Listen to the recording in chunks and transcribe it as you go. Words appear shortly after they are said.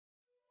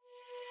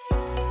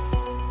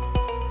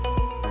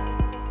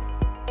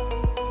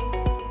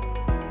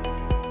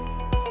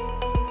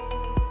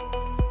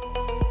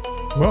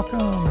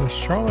Welcome to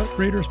Charlotte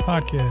Readers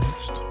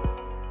Podcast,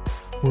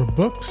 where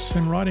books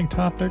and writing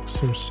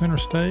topics are center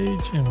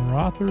stage and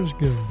authors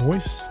give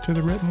voice to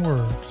the written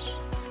words.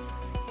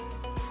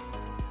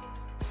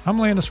 I'm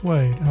Landis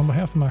Wade, and on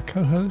behalf of my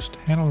co-host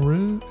Hannah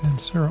LaRue and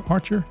Sarah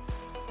Archer,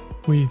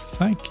 we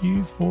thank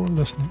you for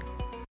listening.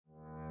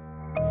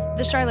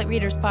 The Charlotte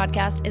Readers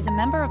Podcast is a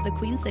member of the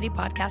Queen City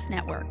Podcast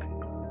Network.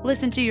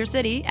 Listen to your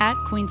city at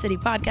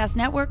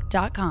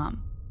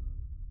queencitypodcastnetwork.com.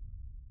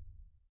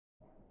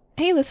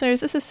 Hey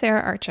listeners, this is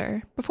Sarah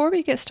Archer. Before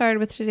we get started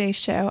with today's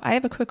show, I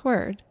have a quick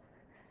word.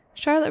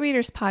 Charlotte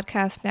Readers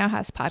Podcast now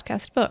has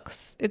podcast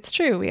books. It's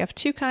true, we have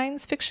two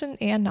kinds, fiction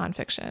and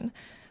nonfiction.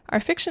 Our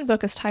fiction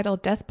book is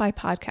titled Death by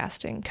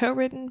Podcasting,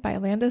 co-written by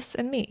Landis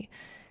and me.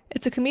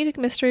 It's a comedic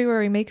mystery where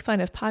we make fun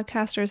of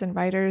podcasters and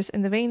writers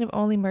in the vein of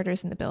Only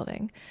Murders in the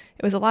Building.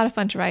 It was a lot of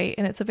fun to write,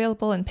 and it's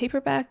available in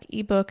paperback,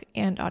 ebook,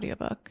 and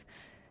audiobook.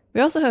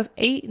 We also have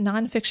 8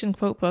 nonfiction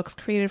quote books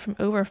created from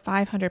over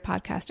 500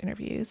 podcast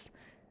interviews.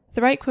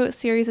 The Write Quote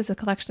series is a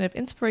collection of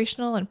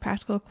inspirational and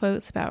practical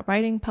quotes about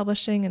writing,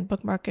 publishing, and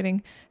book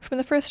marketing from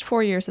the first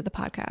 4 years of the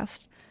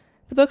podcast.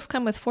 The books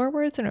come with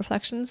forewords and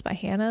reflections by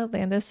Hannah,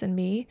 Landis, and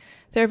me.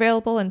 They're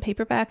available in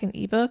paperback and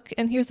ebook,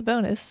 and here's a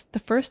bonus. The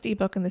first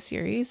ebook in the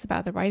series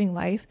about the writing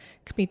life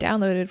can be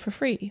downloaded for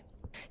free.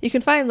 You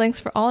can find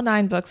links for all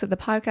 9 books at the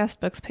podcast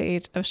books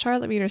page of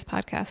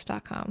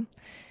charlottereaderspodcast.com.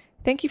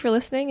 Thank you for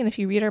listening, and if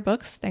you read our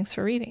books, thanks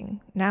for reading.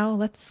 Now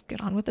let's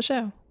get on with the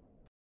show.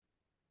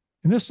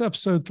 In this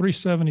episode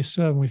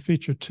 377, we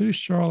feature 2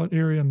 Charlotte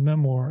area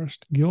memoirists,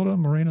 Gilda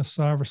Morina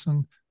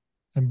Syverson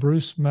and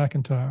Bruce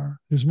McIntyre,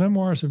 whose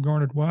memoirs have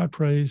garnered wide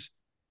praise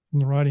from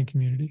the writing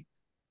community.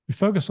 We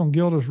focus on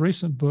Gilda's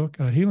recent book,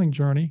 A Healing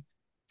Journey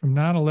from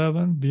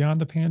 9/11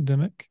 Beyond the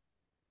Pandemic,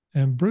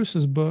 and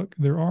Bruce's book,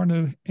 There Are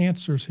No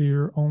Answers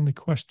Here, Only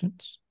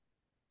Questions.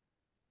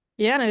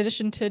 Yeah, in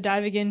addition to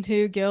diving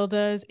into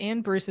Gilda's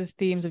and Bruce's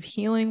themes of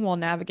healing while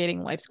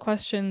navigating life's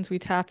questions, we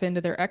tap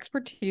into their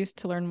expertise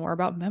to learn more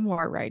about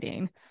memoir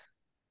writing.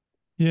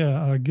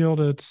 Yeah,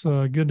 Gilda, it's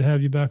good to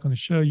have you back on the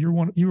show. You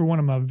were one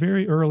of my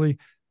very early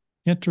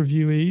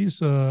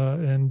interviewees,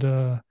 and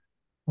I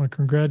want to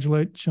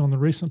congratulate you on the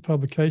recent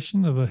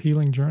publication of A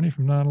Healing Journey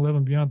from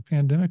 9/11 Beyond the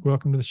Pandemic.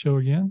 Welcome to the show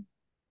again.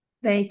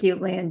 Thank you,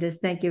 Landis.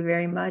 Thank you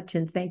very much,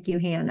 and thank you,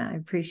 Hannah. I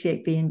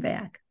appreciate being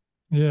back.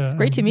 Yeah, it's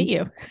great to meet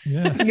you.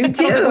 Yeah, you too. I don't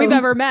think we've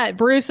ever met.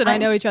 Bruce and I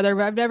know each other,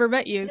 but I've never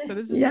met you, so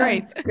this is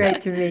great. It's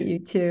great to meet you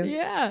too.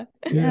 Yeah.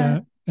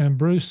 And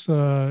Bruce,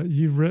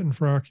 you've written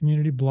for our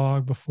community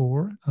blog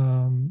before,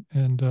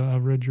 and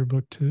I've read your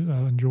book too. I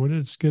enjoyed it.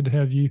 It's good to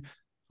have you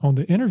on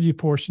the interview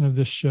portion of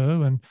this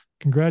show, and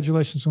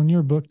congratulations on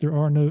your book. There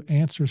Are No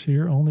Answers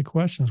Here, Only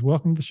Questions.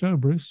 Welcome to the show,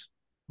 Bruce.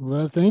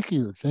 Well, thank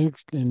you.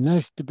 Thanks, and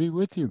nice to be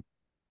with you.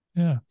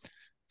 Yeah.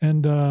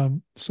 And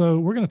so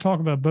we're going to talk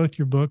about both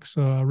your books.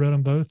 I read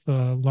them both,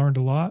 learned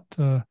a lot.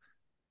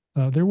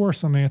 There were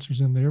some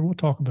answers in there. We'll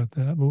talk about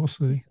that, but we'll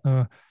see.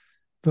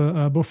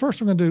 But first,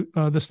 we're going to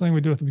do this thing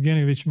we do at the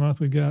beginning of each month.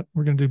 We're going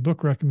to do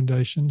book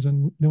recommendations,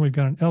 and then we've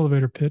got an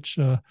elevator pitch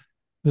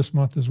this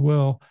month as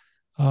well.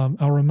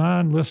 I'll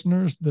remind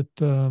listeners that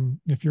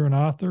if you're an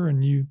author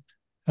and you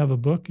have a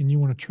book and you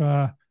want to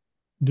try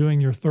doing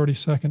your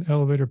 30-second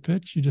elevator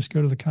pitch, you just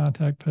go to the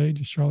contact page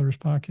of Charlotte Readers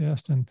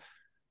Podcast and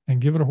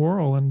give it a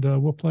whirl, and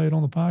we'll play it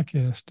on the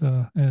podcast.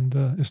 And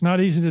it's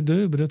not easy to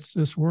do, but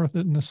it's worth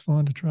it, and it's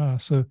fun to try.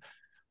 So,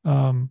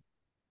 all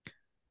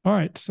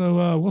right.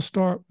 So we'll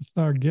start with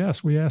our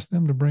guests. We asked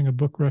them to bring a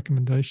book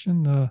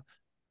recommendation.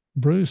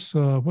 Bruce,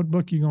 what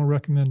book are you going to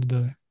recommend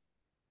today?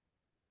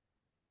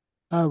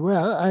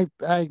 Well,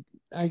 I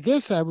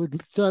guess I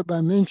would start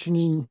by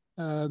mentioning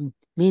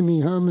Mimi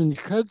Herman's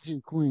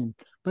Kudzu Queen,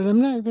 but I'm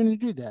not going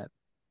to do that.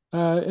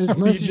 As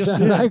much as I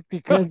like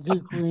the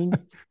Kudzu Queen,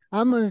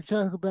 I'm going to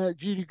talk about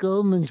Judy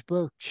Goldman's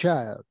book,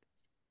 Child.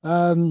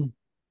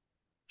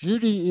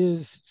 Judy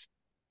is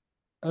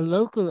a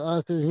local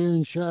author here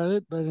in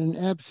Charlotte, but an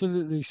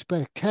absolutely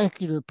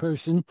spectacular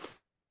person.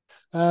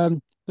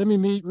 Let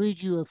me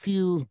read you a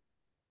few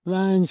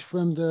lines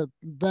from the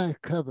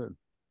back cover.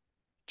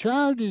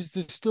 Child is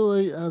the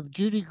story of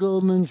Judy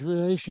Goldman's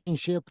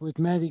relationship with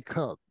Mattie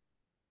Culp,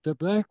 the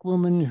Black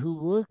woman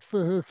who worked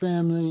for her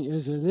family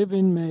as a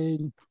live-in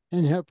maid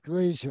and helped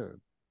raise her.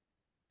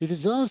 It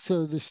is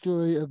also the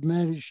story of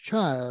Mattie's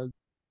child,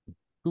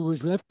 who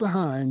was left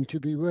behind to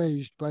be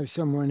raised by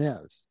someone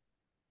else.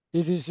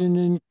 It is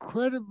an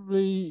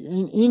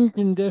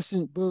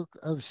incandescent book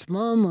of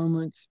small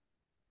moments,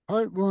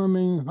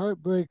 heartwarming,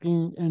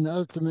 heartbreaking, and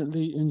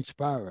ultimately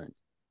inspiring.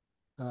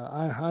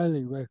 I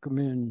highly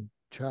recommend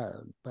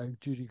Child by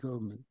Judy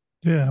Goldman.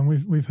 Yeah, and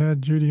we've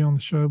had Judy on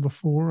the show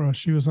before.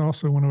 She was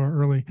also one of our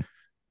early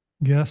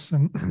guests,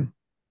 and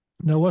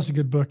that was a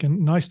good book.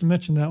 And nice to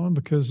mention that one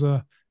because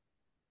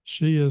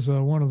she is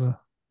one of the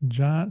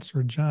giants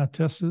or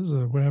giantesses,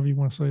 or whatever you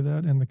want to say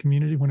that, in the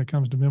community when it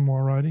comes to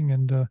memoir writing.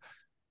 And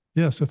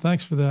so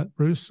thanks for that,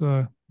 Bruce.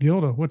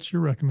 Gilda, what's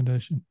your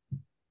recommendation?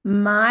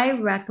 My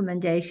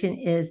recommendation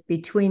is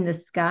Between the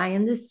Sky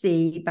and the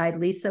Sea by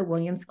Lisa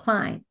Williams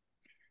Klein.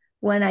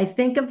 when I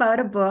think about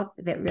a book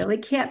that really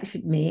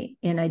captured me,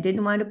 and I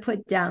didn't want to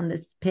put down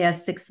this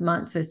past 6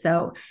 months or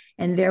so,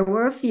 and there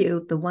were a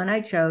few, the one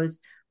I chose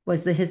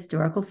was the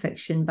historical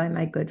fiction by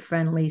my good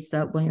friend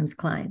Lisa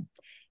Williams-Klein.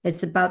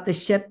 It's about the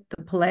ship,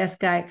 the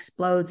Pulaski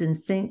explodes and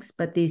sinks,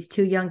 but these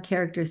two young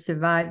characters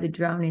survive the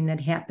drowning that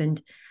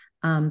happened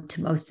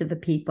to most of the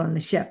people on the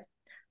ship.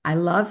 I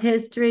love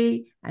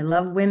history. I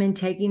love women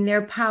taking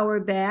their power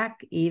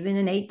back, even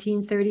in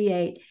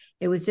 1838.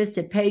 It was just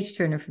a page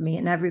turner for me.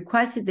 And I've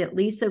requested that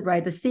Lisa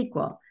write a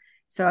sequel.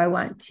 So I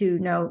want to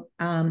know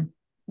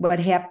what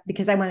happened,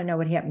 because I want to know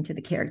what happened to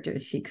the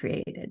characters she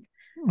created.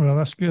 Well,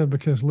 that's good,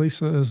 because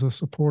Lisa is a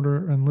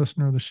supporter and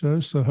listener of the show.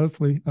 So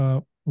hopefully,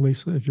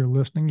 Lisa, if you're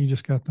listening, you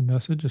just got the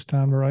message. It's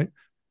time to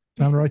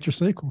write your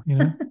sequel,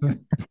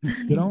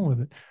 get on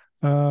with it.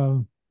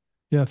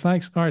 Yeah,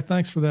 thanks. All right,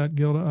 thanks for that,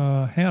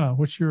 Gilda. Hannah,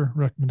 what's your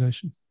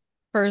recommendation?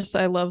 First,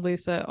 I love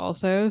Lisa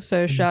also.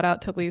 So shout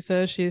out to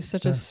Lisa. She's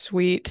such a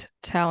sweet,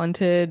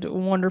 talented,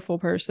 wonderful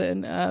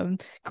person.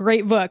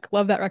 Great book.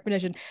 Love that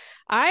recommendation.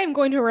 I am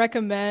going to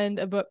recommend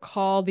a book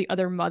called The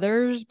Other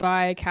Mothers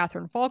by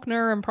Catherine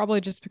Faulkner, and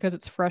probably just because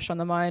it's fresh on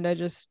the mind, I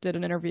just did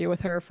an interview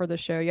with her for the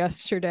show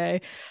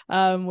yesterday,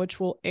 which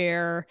will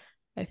air,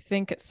 I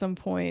think, at some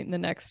point in the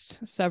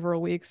next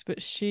several weeks.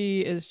 But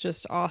she is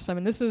just awesome.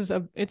 And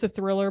it's a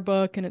thriller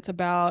book, and it's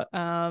about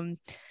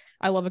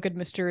I love a good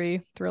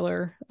mystery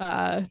thriller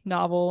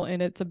novel,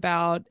 and it's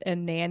about a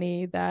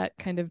nanny that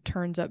kind of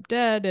turns up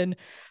dead, and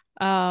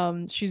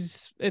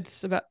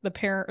it's about the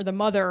parent, or the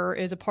mother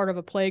is a part of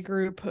a play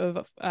group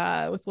of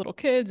with little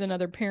kids and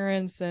other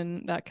parents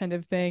and that kind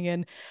of thing,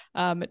 and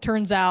it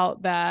turns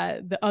out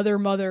that the other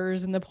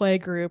mothers in the play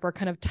group are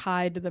kind of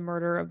tied to the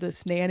murder of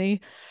this nanny,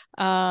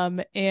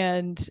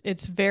 and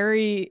it's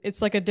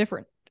like a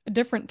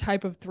different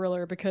type of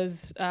thriller,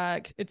 because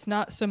it's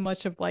not so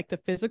much of like the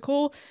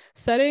physical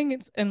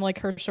setting and like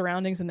her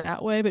surroundings in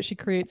that way, but she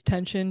creates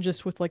tension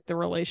just with like the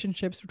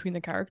relationships between the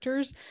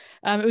characters.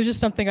 It was just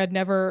something I'd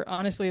never,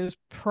 honestly,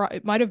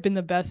 it might have been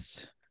the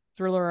best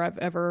thriller I've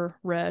ever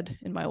read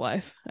in my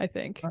life, I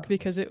think,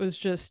 because it was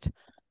just,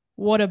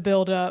 what a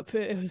build up.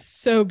 It was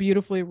so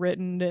beautifully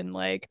written, and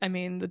like, I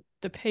mean,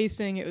 the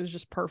pacing, it was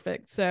just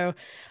perfect. So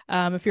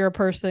if you're a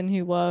person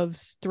who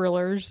loves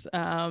thrillers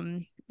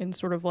and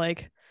sort of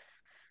like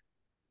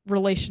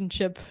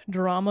relationship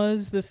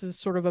dramas, this is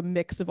sort of a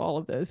mix of all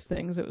of those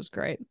things. It was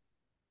great.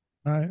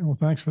 All right. Well,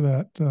 thanks for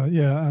that.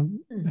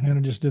 Hannah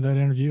just did that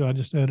interview. I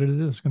just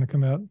edited it. It's going to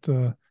come out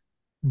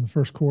in the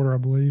first quarter, I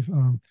believe.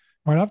 All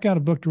right. I've got a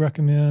book to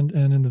recommend,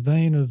 and in the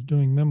vein of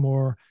doing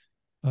memoir,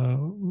 a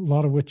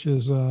lot of which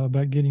is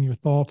about getting your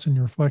thoughts and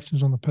your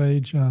reflections on the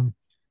page, and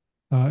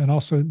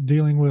also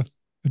dealing with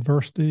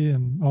adversity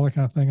and all that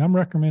kind of thing. I'm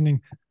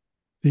recommending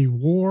The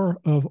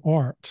War of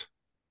Art: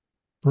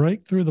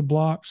 Break Through the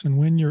Blocks and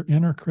Win Your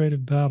Inner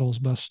Creative Battles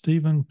by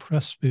Stephen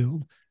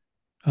Pressfield.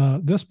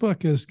 This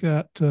book has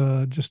got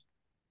just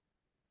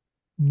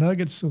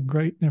nuggets of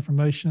great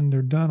information.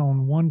 They're done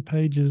on one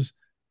pages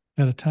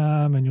at a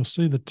time, and you'll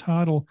see the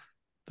title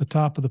at the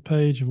top of the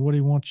page of what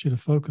he wants you to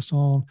focus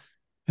on.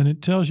 And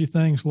it tells you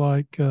things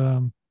like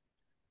a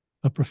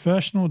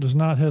professional does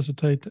not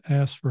hesitate to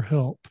ask for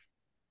help.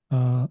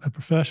 A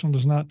professional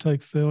does not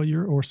take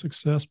failure or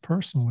success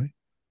personally.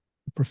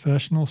 A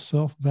professional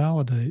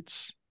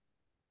self-validates.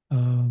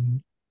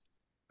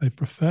 A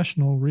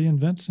professional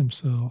reinvents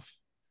himself,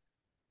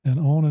 and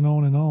on and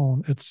on and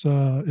on.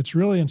 It's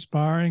really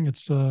inspiring.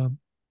 It's kind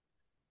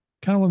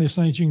of one of these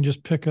things you can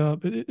just pick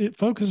up. It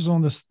focuses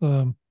on this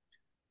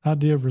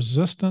idea of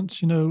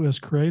resistance. As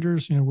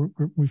creators,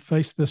 we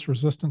face this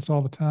resistance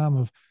all the time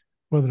of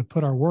whether to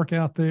put our work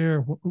out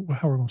there,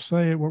 how we're going to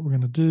say it, what we're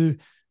going to do.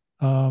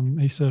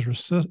 He says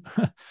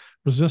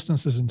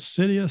resistance is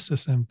insidious,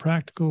 it's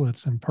impractical,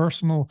 it's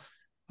impersonal,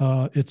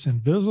 it's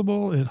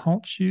invisible, it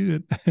haunts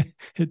you,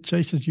 it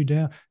chases you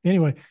down.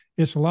 Anyway,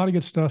 it's a lot of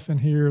good stuff in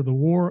here. The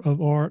War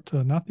of Art,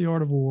 not the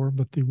art of war,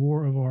 but the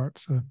War of Art.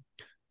 So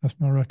that's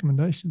my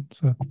recommendation.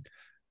 So,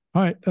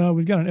 all right,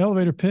 we've got an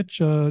elevator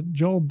pitch.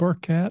 Joel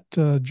Burkett.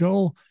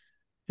 Joel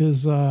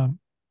is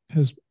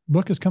his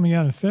book is coming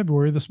out in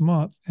February this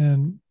month,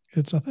 and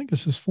I think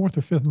it's his fourth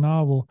or fifth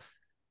novel.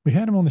 We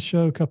had him on the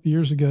show a couple of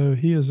years ago.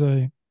 He is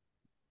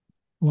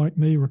like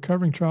me,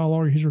 recovering trial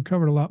lawyer. He's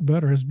recovered a lot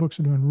better. His books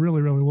are doing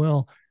really, really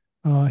well.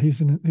 He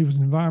was an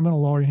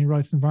environmental lawyer, and he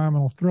writes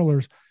environmental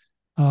thrillers.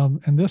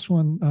 And this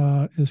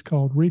one is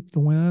called Reap the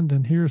Wind,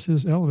 and here's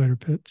his elevator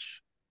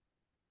pitch.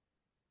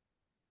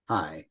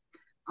 Hi,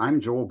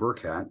 I'm Joel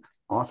Burkett,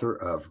 author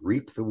of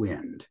Reap the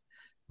Wind.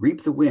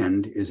 Reap the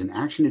Wind is an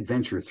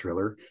action-adventure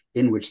thriller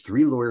in which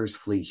three lawyers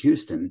flee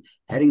Houston,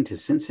 heading to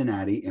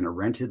Cincinnati in a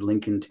rented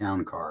Lincoln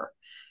town car.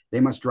 They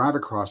must drive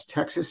across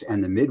Texas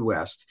and the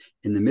Midwest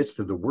in the midst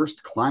of the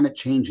worst climate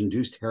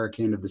change-induced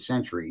hurricane of the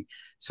century,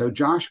 so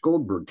Josh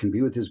Goldberg can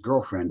be with his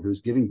girlfriend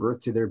who's giving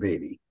birth to their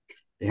baby.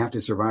 They have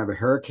to survive a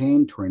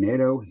hurricane,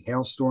 tornado,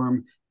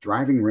 hailstorm,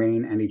 driving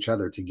rain, and each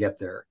other to get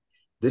there.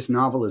 This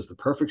novel is the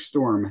perfect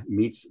storm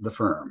meets The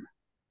Firm.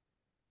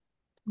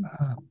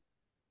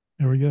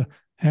 There we go.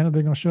 Hannah,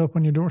 they're going to show up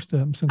on your doorstep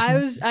in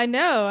Cincinnati. I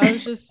know. I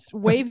was just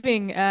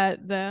waving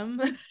at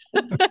them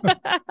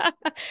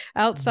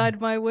outside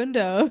my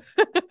window.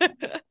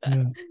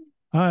 Yeah.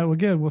 All right. Well,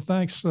 good. Well,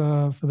 thanks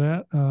for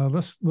that.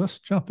 Let's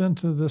jump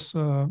into this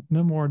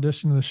memoir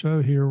edition of the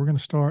show here. We're going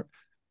to start.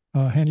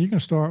 Hannah, you can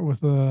start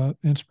with an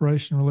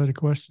inspiration related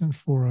question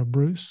for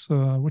Bruce.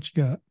 What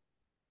you got?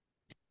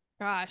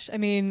 Gosh, I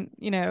mean,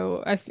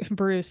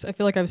 Bruce, I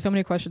feel like I have so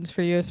many questions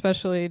for you,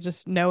 especially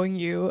just knowing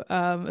you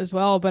as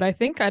well. But I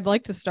think I'd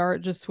like to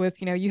start just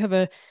with, you have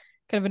a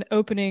kind of an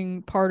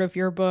opening part of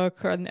your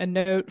book, a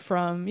note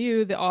from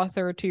you, the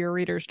author, to your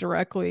readers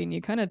directly. And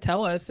you kind of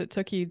tell us it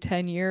took you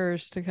 10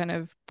 years to kind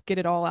of get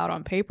it all out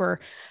on paper.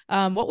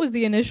 What was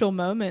the initial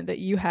moment that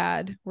you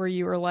had where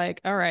you were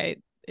like, all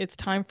right, it's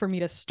time for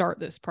me to start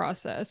this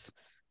process?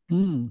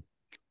 Well,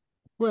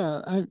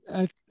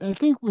 I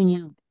think when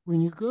you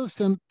go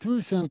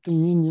through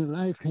something in your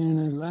life,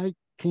 Hannah, like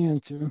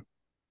cancer,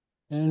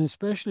 and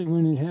especially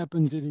when it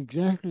happens at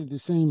exactly the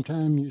same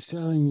time you're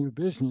selling your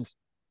business,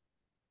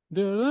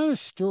 there are a lot of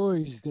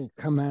stories that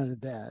come out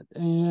of that.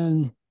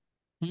 And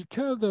you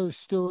tell those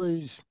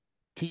stories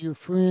to your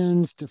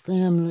friends, to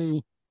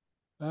family,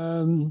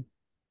 and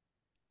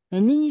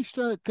then you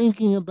start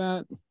thinking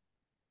about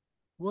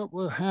what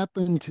will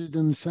happen to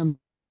them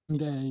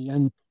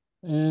someday,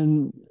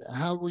 and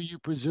how will you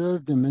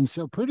preserve them? And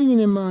so putting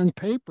them on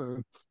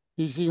paper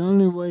is the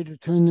only way to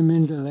turn them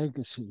into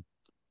legacy.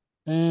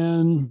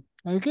 And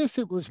I guess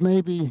it was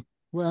maybe,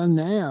 well,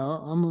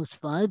 now,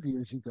 almost 5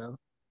 years ago,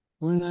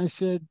 when I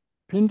said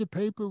pen to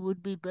paper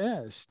would be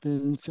best.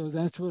 And so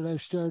that's what I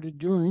started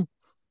doing.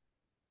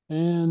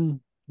 And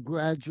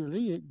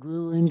gradually it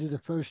grew into the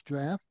first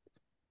draft.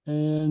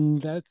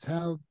 And that's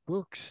how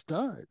books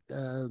start.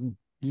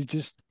 You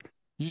just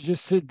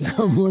sit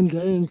down one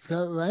day and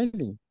start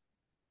writing.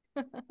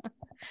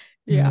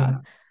 Yeah.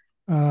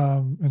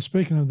 And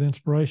speaking of the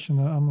inspiration,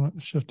 I'm going to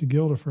shift to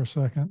Gilda for a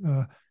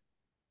second.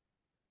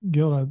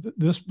 Gilda,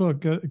 this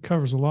book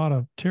covers a lot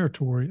of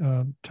territory,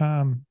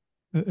 time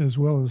as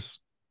well as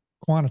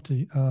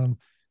quantity.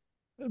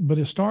 But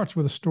it starts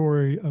with a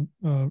story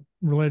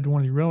related to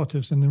one of your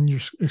relatives, and then you're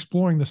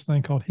exploring this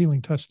thing called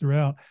healing touch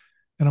throughout.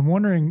 And I'm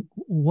wondering,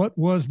 what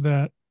was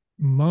that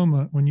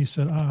moment when you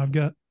said, I've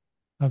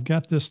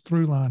got this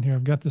through line here.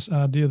 I've got this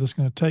idea that's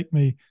going to take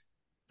me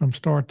from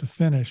start to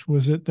finish.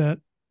 Was it that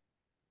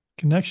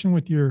connection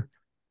with your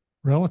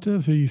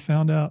relative who you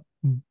found out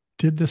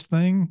did this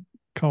thing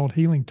called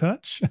healing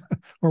touch,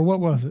 or what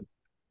was it?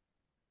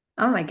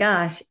 Oh my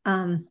gosh.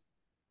 I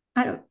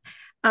don't,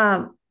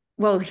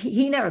 well,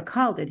 he never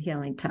called it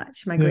healing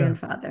touch. My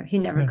grandfather, he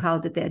never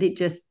called it that.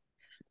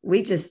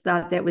 We just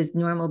thought that was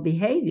normal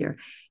behavior.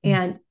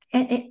 And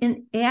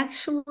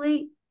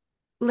actually,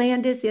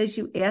 Landis, as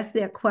you asked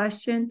that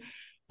question,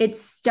 it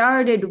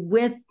started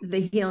with the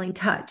healing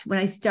touch. When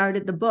I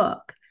started the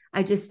book,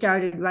 I just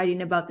started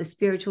writing about the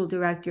spiritual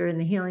director and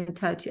the healing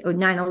touch,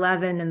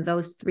 9/11, and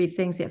those three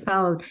things that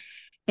followed.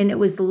 And it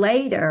was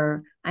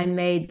later I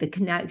made the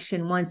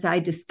connection, once I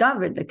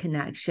discovered the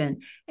connection,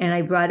 and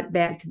I brought it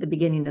back to the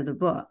beginning of the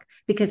book,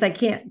 because I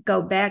can't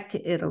go back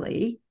to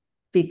Italy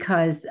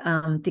because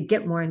to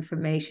get more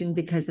information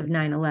because of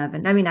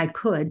 9/11. I mean, I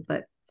could,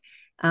 but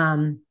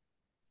so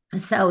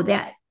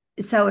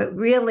it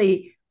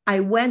really,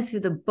 I went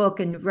through the book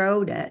and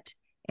wrote it,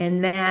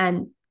 and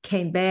then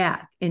came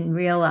back and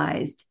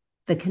realized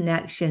the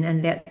connection,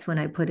 and that's when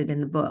I put it in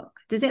the book.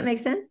 Does that make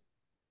sense?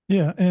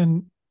 Yeah,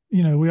 and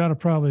we ought to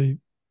probably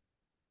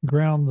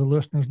ground the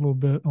listeners a little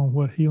bit on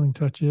what healing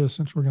touch is,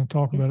 since we're going to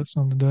talk about it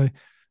some today.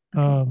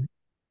 Okay.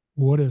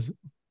 What is it?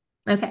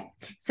 Okay,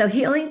 so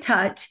healing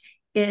touch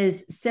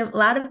is a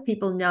lot of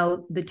people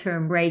know the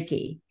term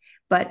Reiki,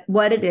 but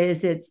what it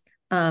is, it's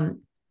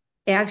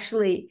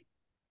actually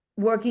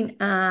working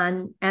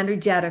on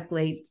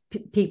energetically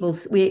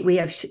people's, we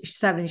have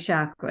 7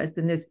 chakras,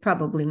 and there's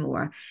probably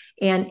more,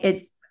 and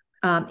it's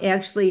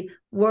actually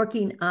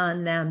working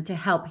on them to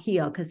help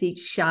heal, because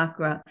each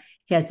chakra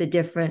has a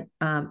different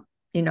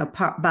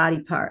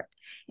body part,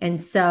 and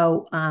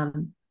so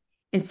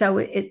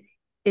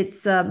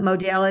it's a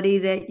modality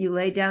that you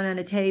lay down on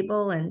a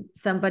table and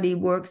somebody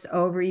works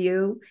over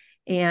you,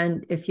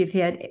 and if you've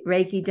had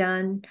Reiki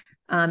done,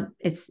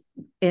 it's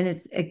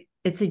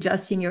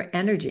adjusting your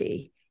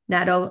energy,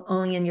 not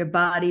only in your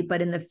body,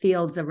 but in the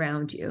fields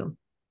around you.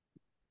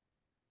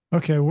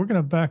 Okay, we're going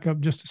to back up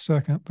just a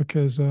second,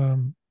 because,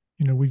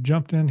 we've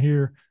jumped in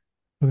here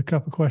with a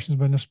couple of questions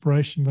about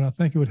inspiration, but I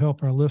think it would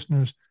help our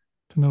listeners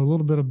to know a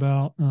little bit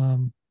about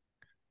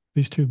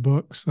these 2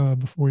 books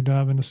before we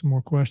dive into some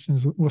more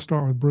questions. We'll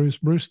start with Bruce.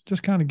 Bruce,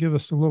 just kind of give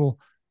us a little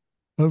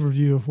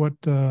overview of what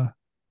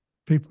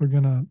people are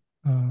going to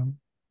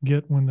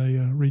get when they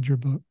read your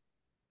book.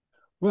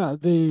 Well,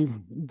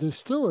 the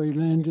story,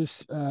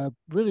 Landis,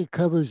 really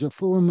covers a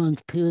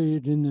 4-month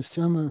period in the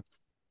summer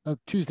of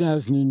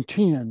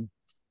 2010,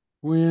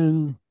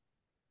 when,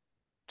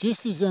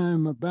 just as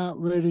I'm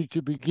about ready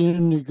to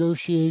begin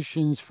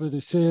negotiations for the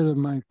sale of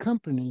my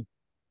company,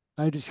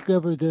 I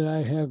discovered that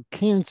I have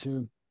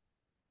cancer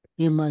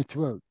in my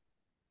throat.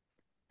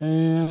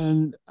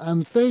 And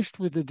I'm faced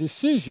with a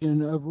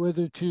decision of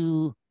whether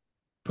to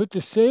put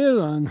the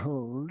sale on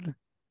hold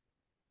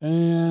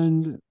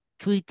and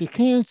treat the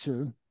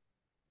cancer,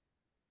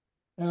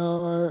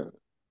 or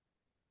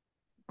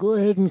go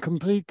ahead and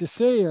complete the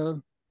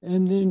sale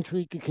and then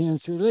treat the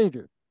cancer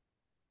later.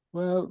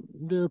 Well,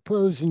 there are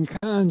pros and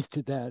cons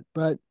to that,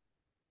 but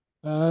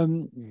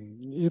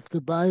if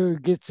the buyer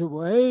gets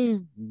away,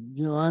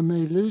 I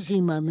may lose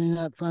him, I may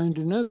not find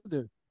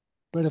another.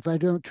 But if I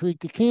don't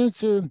treat the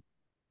cancer,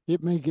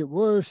 it may get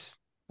worse.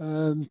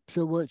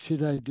 So what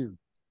should I do?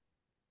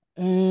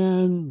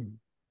 And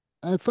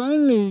I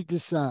finally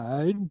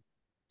decide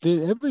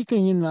that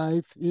everything in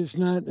life is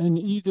not an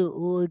either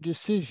or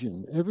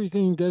decision.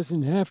 Everything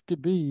doesn't have to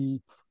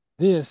be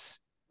this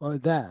or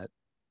that.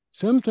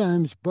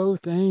 Sometimes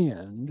both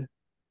and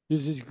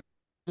is as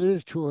good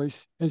a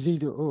choice as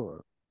either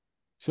or.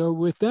 So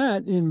with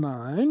that in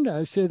mind,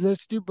 I said,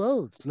 let's do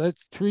both.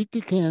 Let's treat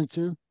the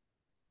cancer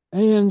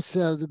and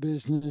sell the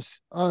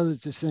business all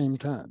at the same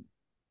time.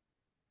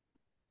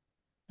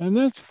 And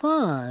that's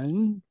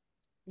fine,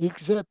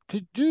 except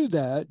to do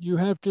that, you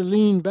have to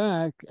lean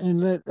back and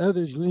let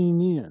others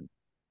lean in.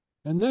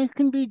 And that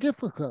can be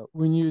difficult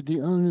when you're the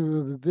owner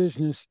of a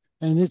business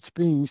and it's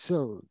being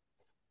sold.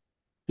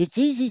 It's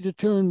easy to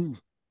turn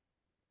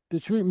the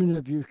treatment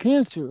of your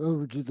cancer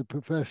over to the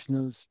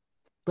professionals,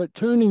 but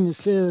turning the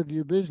sale of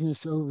your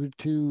business over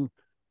to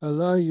a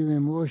lawyer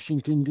in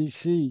Washington,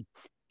 D.C.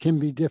 can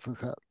be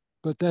difficult.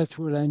 But that's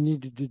what I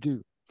needed to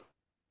do.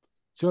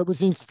 So it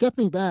was in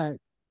stepping back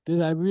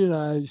that I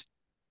realized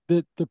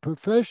that the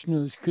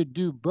professionals could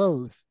do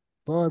both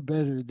far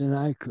better than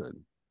I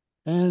could.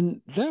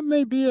 And that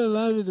may be a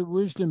lot of the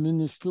wisdom in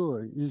the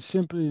story, is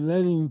simply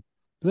letting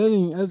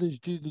others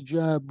do the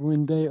job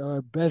when they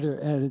are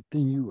better at it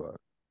than you are.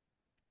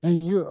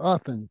 And you're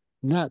often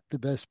not the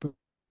best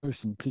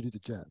person to do the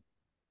job.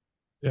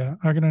 Yeah,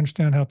 I can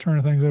understand how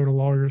turning things over to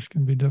lawyers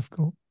can be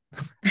difficult.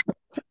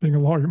 Being a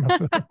lawyer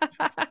myself.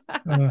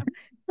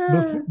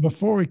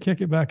 Before we kick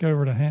it back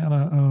over to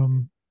Hannah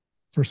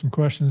for some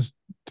questions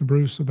to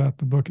Bruce about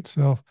the book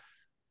itself,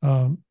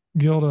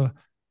 Gilda,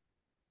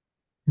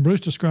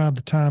 Bruce described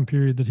the time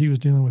period that he was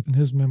dealing with in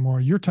his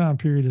memoir. Your time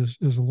period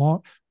is a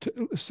long.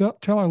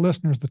 Tell our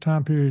listeners the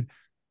time period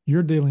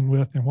you're dealing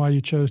with and why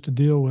you chose to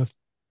deal with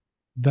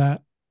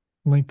that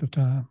length of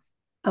time.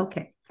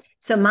 Okay.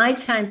 So my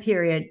time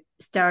period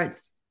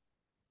starts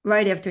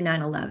right after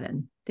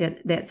 9/11.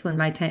 That's when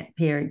my time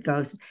period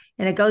goes.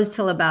 And it goes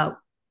till about,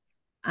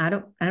 I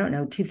don't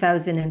know,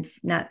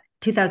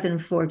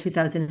 2004,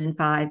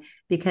 2005,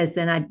 because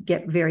then I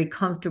get very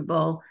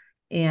comfortable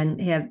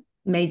and have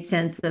made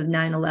sense of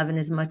 9/11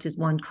 as much as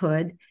one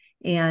could.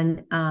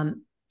 And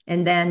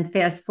then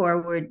fast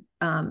forward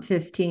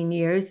 15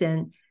 years,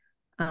 and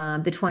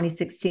the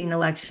 2016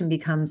 election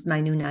becomes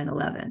my new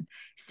 9/11.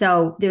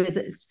 So there's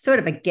sort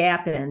of a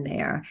gap in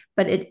there,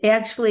 but it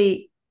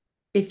actually,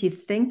 if you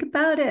think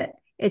about it,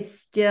 it's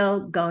still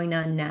going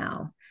on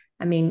now.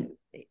 I mean,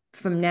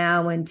 from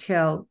now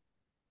until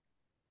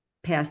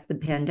past the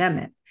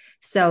pandemic.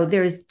 So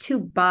there's two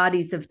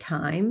bodies of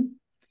time.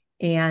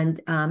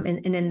 And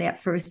in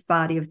that first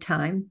body of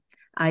time,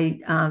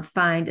 I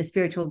find a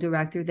spiritual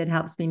director that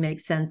helps me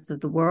make sense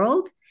of the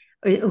world,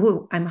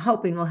 who I'm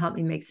hoping will help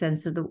me make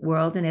sense of the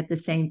world. And at the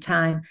same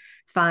time,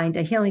 find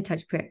a healing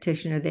touch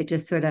practitioner that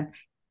just sort of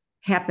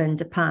happened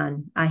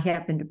upon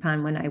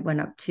when I went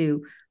up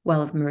to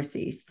Well of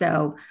Mercy.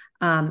 So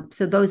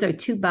those are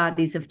two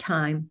bodies of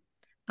time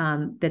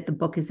that the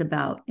book is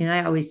about. And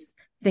I always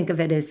think of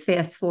it as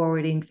fast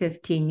forwarding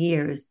 15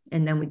 years,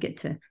 and then we get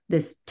to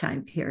this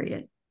time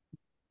period.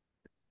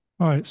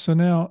 All right. So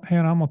now,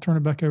 Hannah, I'm going to turn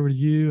it back over to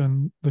you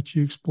and let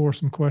you explore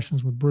some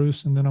questions with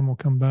Bruce, and then I'm going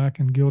to come back,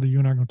 and Gilda, you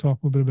and I are going to talk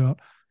a little bit about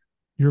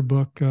your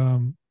book.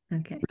 Okay.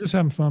 We're just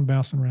having fun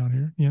bouncing around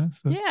here. Yeah.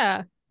 So.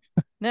 Yeah.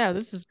 No,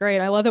 this is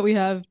great. I love that we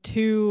have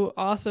two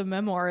awesome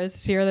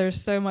memoirs here.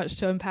 There's so much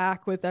to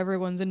unpack with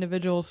everyone's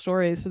individual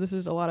stories. So this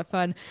is a lot of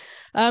fun.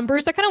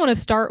 Bruce, I kind of want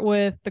to start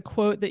with the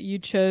quote that you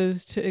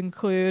chose to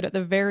include at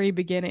the very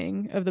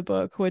beginning of the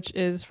book, which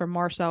is from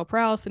Marcel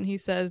Proust. And he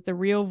says, "The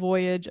real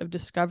voyage of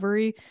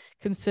discovery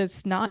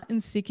consists not in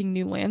seeking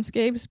new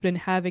landscapes, but in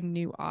having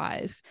new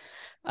eyes."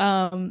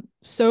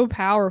 So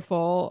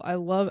powerful.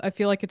 I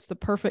feel like it's the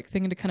perfect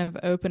thing to kind of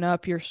open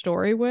up your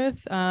story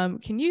with.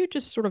 Can you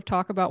just sort of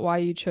talk about why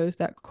you chose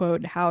that quote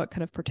and how it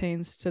kind of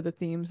pertains to the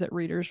themes that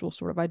readers will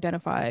sort of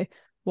identify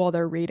while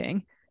they're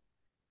reading?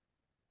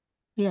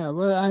 Yeah,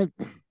 well,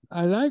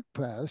 I like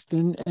Proust,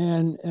 and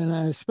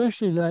I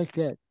especially like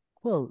that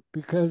quote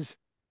because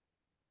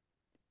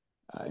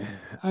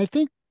I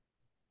think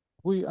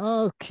we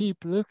all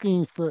keep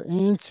looking for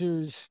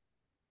answers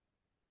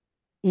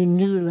in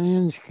new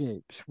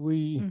landscapes.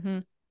 We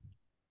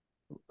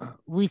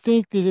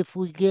think that if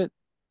we get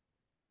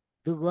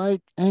the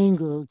right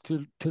angle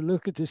to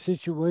look at the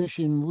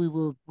situation, we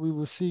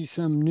will see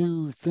some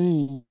new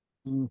thing.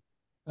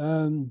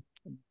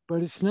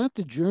 But it's not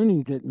the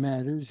journey that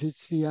matters,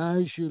 it's the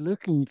eyes you're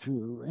looking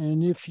through.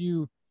 And if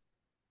you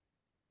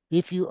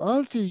if you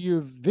alter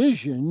your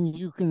vision,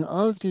 you can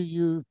alter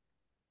your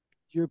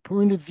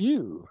point of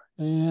view.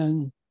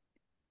 And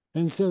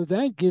so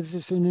that gives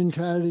us an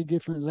entirely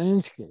different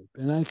landscape.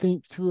 And I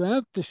think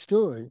throughout the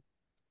story,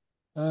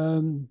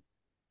 um,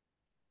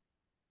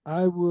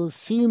 I will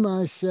see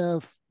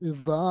myself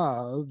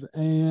evolve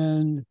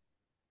and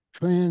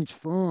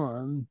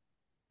transform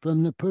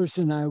from the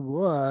person I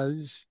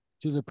was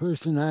to the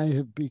person I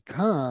have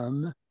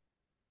become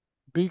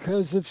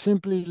because of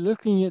simply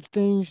looking at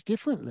things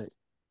differently,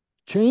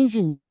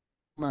 changing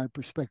my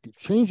perspective,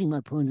 changing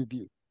my point of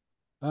view.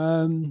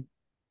 Um,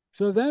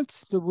 so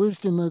that's the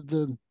wisdom of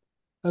the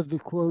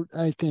quote,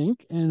 I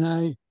think, and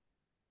I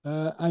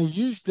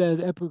used that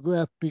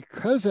epigraph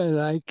because I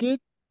like it,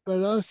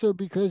 but also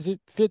because it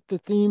fit the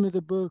theme of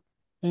the book,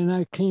 and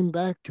I came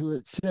back to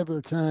it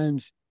several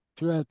times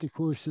throughout the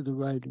course of the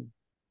writing.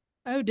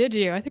 Oh, did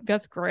you? I think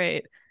that's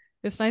great.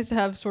 It's nice to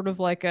have sort of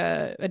like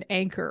a an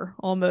anchor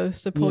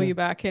almost to pull Yeah, you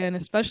back in,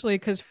 especially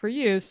because for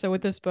you, so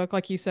with this book,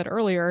 like you said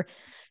earlier,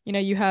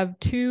 you have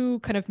two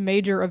kind of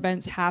major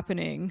events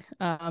happening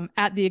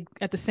at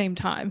the same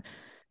time.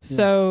 yeah.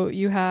 So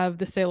you have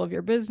the sale of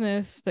your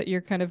business that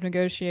you're kind of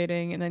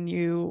negotiating, and then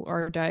you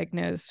are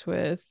diagnosed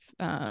with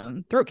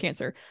throat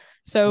cancer.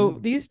 So Yeah.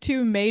 these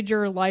two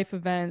major life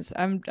events,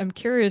 I'm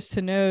curious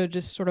to know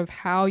just sort of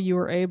how you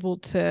were able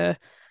to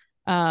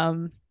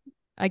um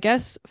I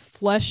guess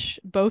flesh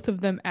both of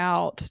them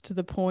out to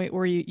the point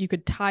where you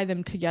could tie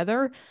them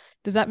together.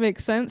 Does that make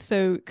sense?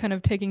 So kind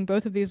of taking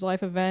both of these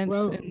life events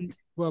Well, and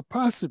well,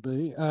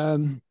 possibly.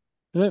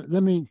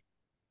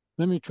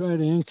 Let me try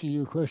to answer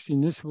your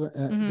question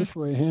mhm. this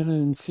way, Hannah,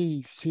 and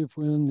see if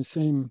we're on the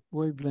same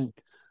wavelength.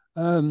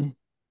 Um,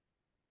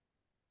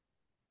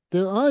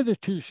 there are the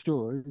two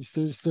stories.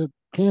 There's the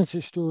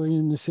cancer story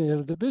and the sale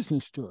of the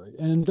business story,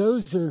 and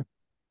those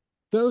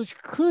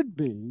could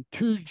be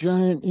two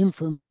giant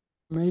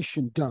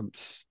information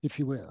dumps, if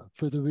you will,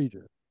 for the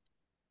reader.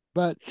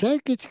 But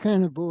that gets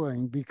kind of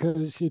boring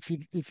because if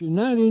you're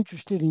not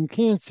interested in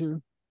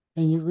cancer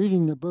and you're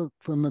reading the book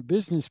from a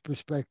business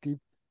perspective,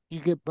 you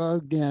get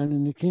bogged down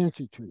in the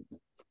cancer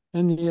treatment.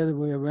 And the other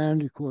way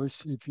around, of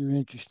course, if you're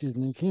interested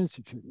in the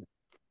cancer treatment.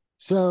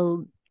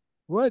 So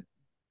what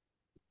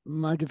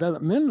my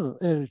developmental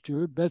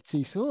editor,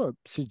 Betsy Thorpe,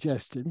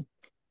 suggested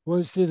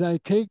was that I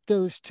take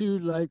those two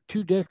like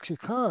two decks of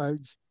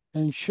cards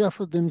and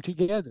shuffle them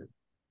together.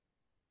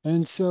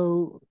 And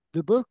so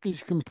the book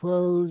is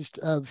composed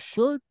of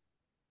short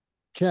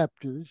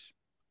chapters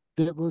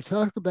that will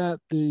talk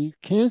about the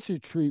cancer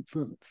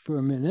treatment for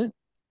a minute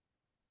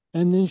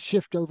and then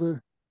shift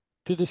over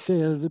to the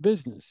sale of the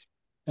business.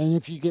 And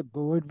if you get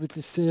bored with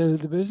the sale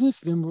of the business,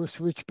 then we'll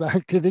switch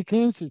back to the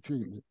cancer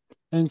treatment.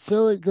 And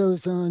so it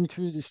goes on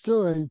through the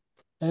story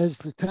as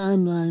the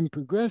timeline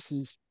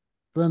progresses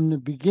from the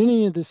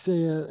beginning of the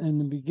sale and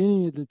the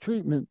beginning of the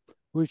treatment,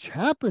 which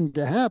happened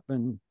to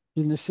happen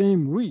in the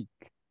same week,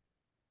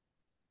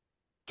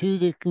 to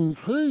the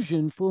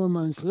conclusion 4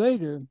 months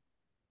later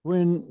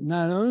when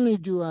not only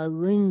do I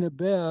ring the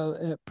bell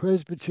at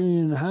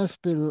Presbyterian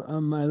Hospital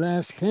on my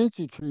last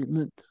cancer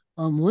treatment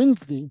on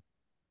Wednesday,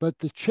 but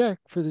the check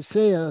for the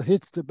sale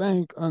hits the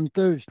bank on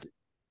Thursday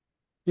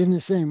in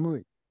the same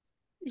week.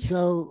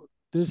 So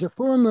there's a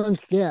 4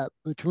 month gap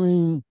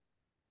between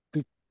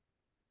the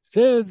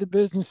sale of the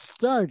business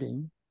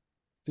starting,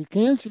 the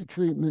cancer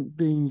treatment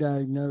being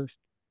diagnosed,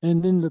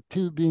 and then the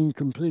two being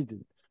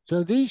completed.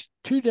 So these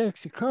two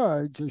decks of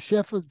cards are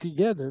shuffled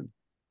together.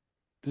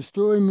 The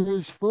story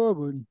moves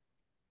forward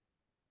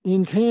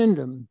in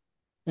tandem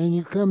and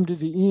you come to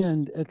the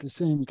end at the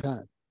same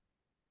time.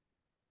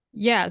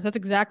 Yeah, so that's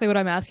exactly what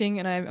I'm asking.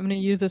 And I'm going to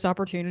use this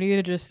opportunity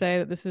to just say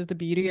that this is the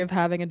beauty of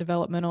having a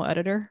developmental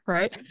editor,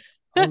 right?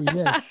 Oh,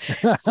 yes.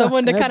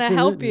 Someone to kind of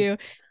help Absolutely. you.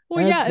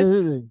 Well, yes,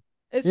 Absolutely.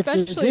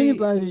 especially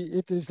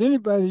If there's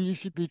anybody you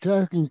should be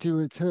talking to,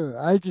 it's her.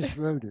 I just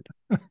wrote it.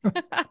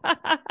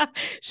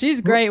 she's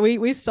Well, great.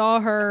 We saw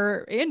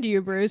her and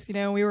you, Bruce.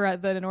 We were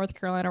at the North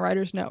Carolina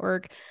Writers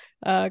Network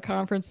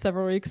conference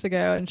several weeks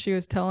ago, and she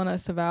was telling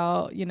us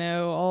about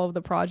all of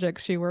the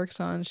projects she works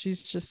on.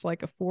 She's just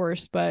like a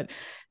force. But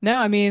no,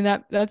 I mean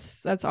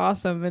that's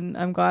awesome, and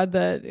I'm glad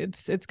that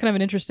it's kind of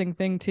an interesting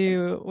thing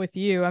too with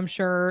you. I'm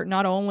sure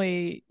not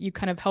only you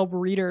kind of help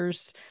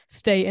readers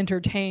stay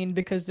entertained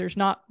because there's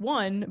not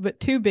one but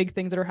two big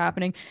things that are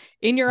happening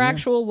in your Yeah.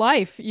 actual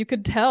life. You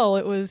could tell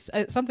it was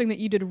something that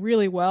you did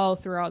really well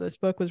throughout this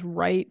book was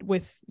write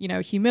with,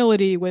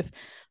 humility, with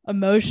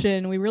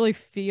emotion. We really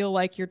feel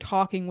like you're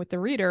talking with the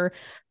reader.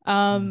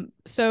 Yeah.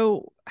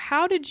 So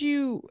how did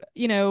you,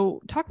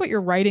 talk about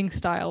your writing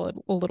style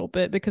a little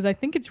bit? Because I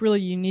think it's really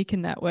unique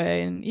in that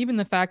way. And even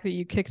the fact that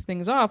you kicked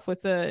things off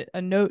with a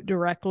note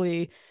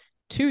directly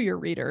to your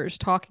readers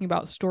talking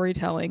about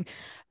storytelling.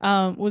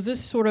 Was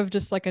this sort of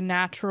just like a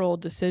natural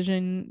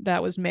decision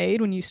that was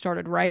made when you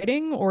started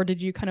writing, or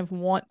did you kind of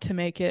want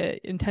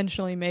to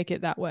intentionally make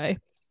it that way?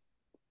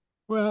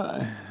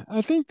 Well,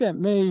 I think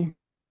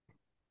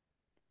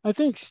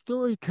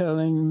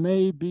storytelling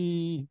may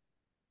be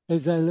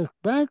as I look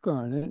back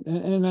on it.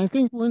 And I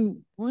think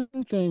one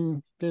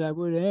thing that I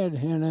would add,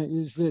 Hannah,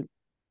 is that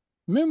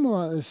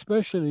memoir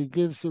especially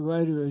gives the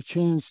writer a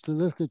chance to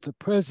look at the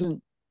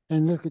present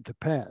and look at the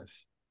past.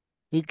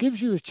 It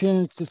gives you a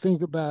chance to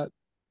think about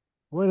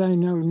what I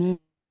know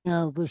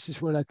now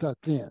versus what I thought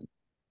then.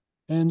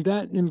 And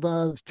that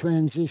involves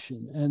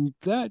transition, and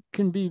that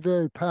can be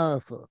very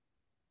powerful.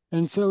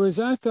 And so as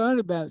I thought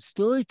about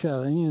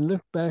storytelling and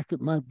looked back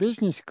at my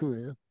business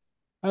career,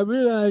 I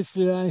realized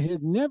that I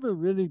had never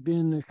really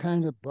been the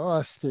kind of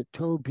boss that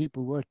told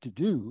people what to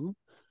do.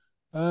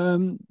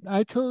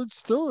 I told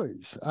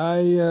stories.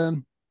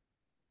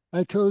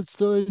 I told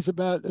stories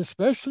about,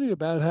 especially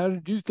about how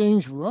to do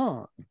things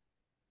wrong.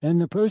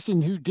 And the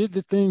person who did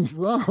the things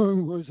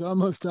wrong was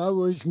almost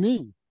always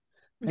me.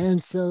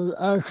 And so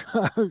our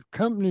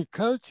company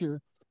culture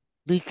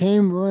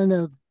became one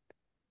of,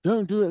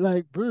 don't do it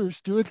like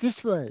Bruce, do it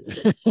this way,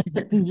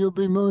 and you'll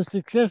be more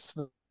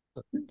successful.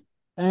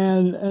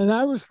 And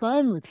I was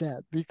fine with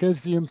that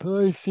because the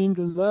employees seemed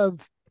to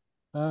love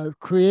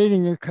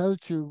creating a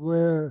culture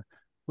where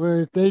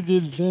if they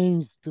did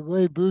things the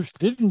way Bruce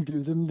didn't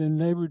do them, then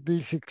they would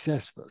be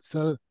successful.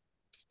 So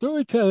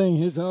storytelling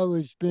has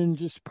always been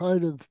just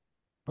part of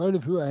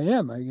who I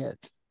am, I guess.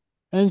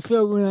 And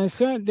so when I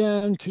sat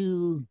down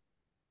and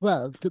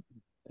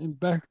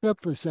back up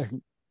for a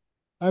second,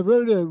 I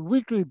wrote a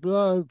weekly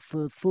blog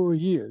for 4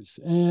 years,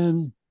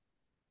 and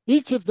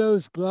each of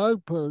those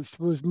blog posts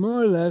was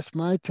more or less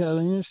my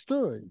telling a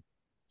story,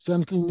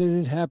 something that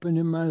had happened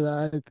in my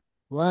life,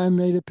 why I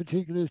made a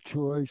particular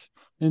choice,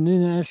 and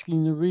then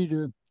asking the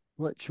reader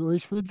what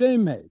choice would they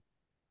make,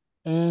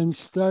 and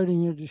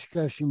starting a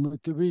discussion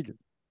with the reader.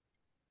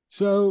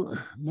 So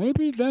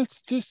maybe that's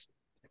just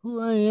who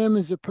I am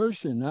as a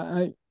person.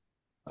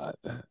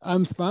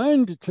 I'm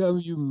fine to tell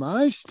you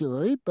my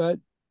story, but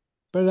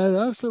I'd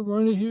also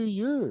want to hear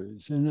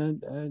yours,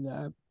 and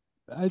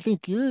I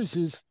think yours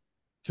is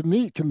to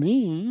me.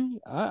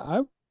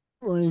 I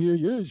want to hear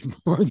yours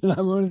more than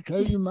I want to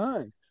tell you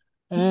mine,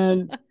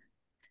 and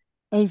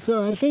and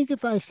so I think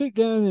if I sit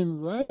down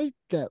and write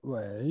that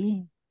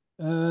way,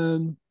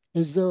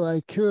 as though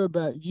I care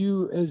about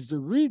you as the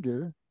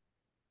reader,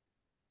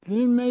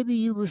 then maybe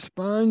you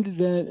respond to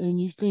that and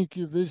you think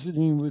you're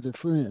visiting with a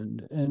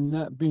friend and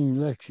not being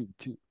lectured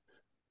to.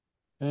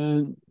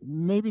 And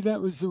maybe that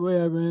was the way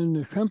I ran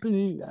the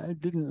company. I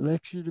didn't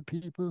lecture to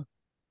people.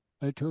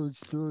 I told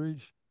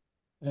stories.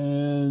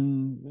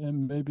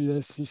 And maybe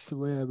that's just the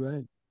way I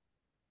write.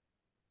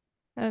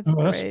 That's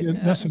Oh, that's great.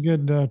 good. That's a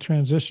good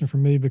transition for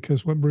me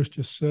because what Bruce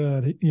just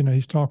said,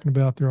 he's talking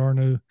about there are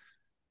no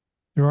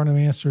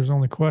answers,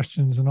 only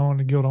questions.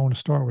 And Gilda, I want to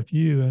start with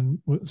you and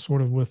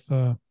sort of with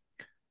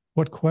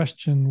what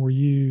question were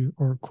you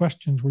or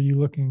questions were you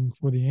looking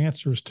for the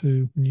answers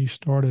to when you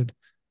started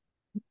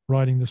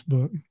writing this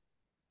book?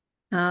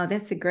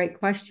 That's a great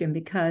question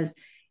because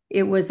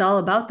it was all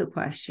about the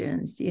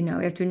questions.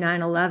 After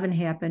 9/11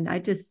 happened, I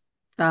just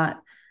thought,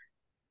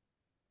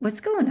 what's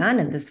going on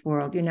in this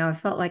world? I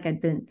felt like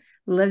I'd been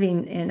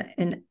living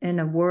in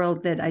a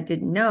world that I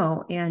didn't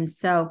know. And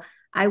so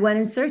I went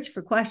and searched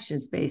for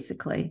questions,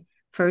 basically.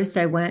 First,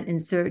 I went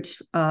and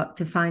searched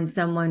to find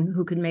someone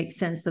who could make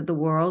sense of the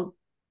world,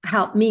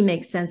 help me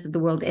make sense of the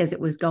world as it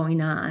was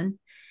going on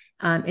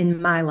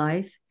in my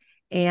life.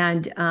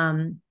 And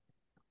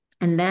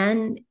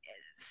then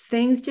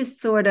things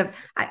just sort of,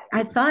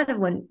 I thought of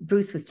when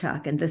Bruce was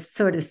talking, this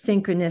sort of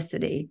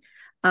synchronicity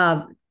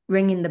of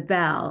ringing the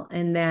bell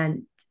and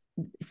then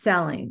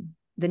selling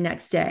the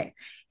next day.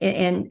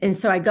 And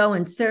so I go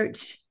and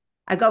search.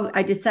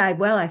 I decide,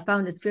 well, I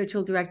found a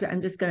spiritual director.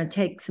 I'm just going to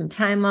take some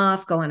time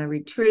off, go on a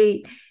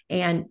retreat.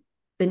 And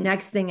the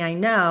next thing I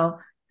know,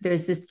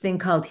 there's this thing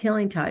called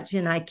healing touch,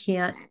 and I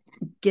can't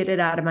get it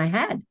out of my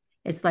head.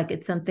 It's like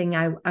it's something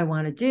I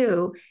want to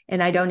do.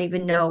 And I don't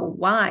even know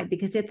why,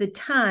 because at the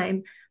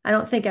time, I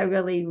don't think I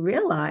really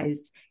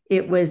realized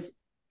it was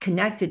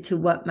connected to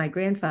what my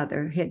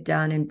grandfather had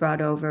done and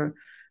brought over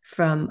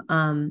from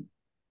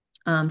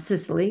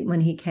Sicily when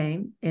he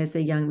came as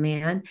a young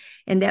man,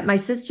 and that my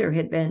sister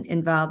had been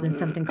involved in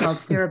something called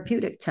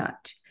therapeutic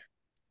touch.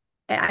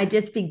 I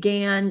just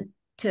began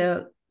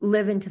to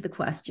live into the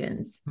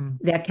questions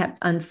that kept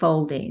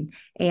unfolding.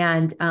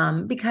 And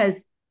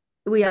because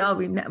we all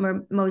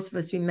remember, most of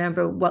us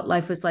remember what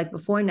life was like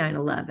before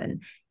 9/11.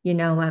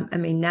 I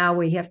mean, now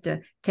we have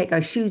to take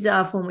our shoes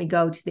off when we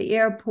go to the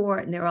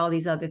airport, and there are all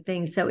these other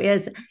things. So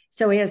as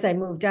I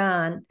moved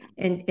on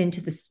into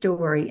the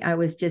story, I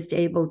was just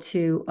able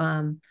to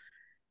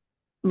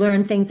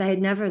learn things I had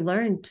never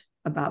learned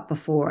about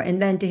before. And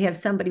then to have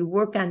somebody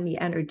work on me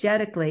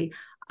energetically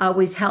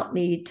always helped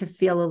me to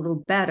feel a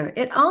little better.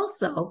 It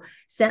also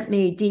sent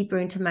me deeper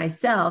into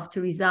myself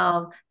to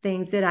resolve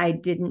things that I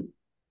didn't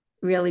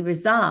really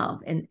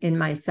resolve in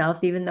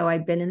myself, even though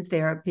I'd been in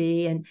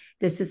therapy, and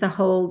this is a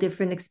whole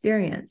different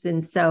experience.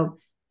 And so,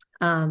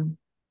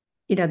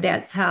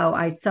 that's how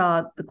I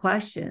saw the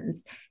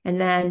questions. And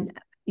then,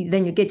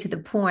 then you get to the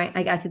point,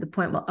 I got to the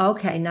point, well,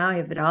 okay, now I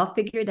have it all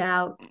figured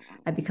out.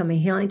 I become a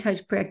healing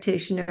touch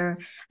practitioner.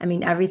 I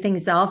mean,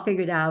 everything's all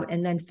figured out.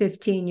 And then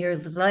 15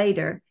 years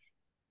later,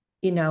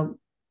 you know,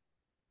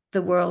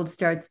 the world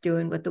starts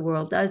doing what the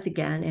world does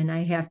again. And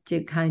I have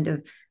to kind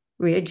of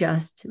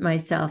readjust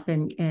myself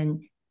and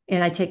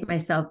I take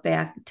myself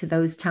back to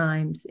those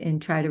times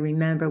and try to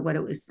remember what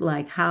it was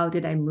like. How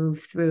did I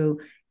move through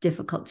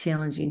difficult,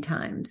 challenging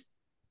times?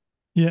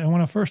 Yeah. And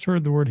when I first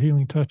heard the word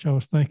healing touch, I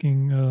was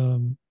thinking,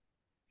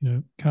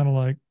 kind of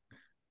like,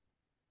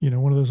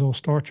 one of those old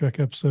Star Trek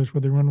episodes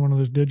where they run one of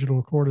those digital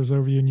recorders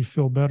over you and you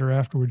feel better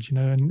afterwards,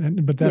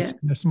 but that's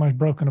somebody's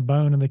broken a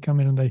bone and they come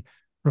in and they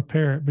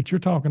repair it. But you're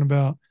talking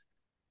about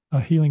a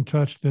healing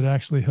touch that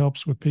actually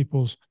helps with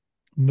people's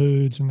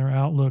moods and their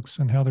outlooks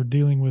and how they're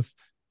dealing with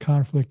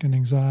conflict and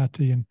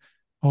anxiety and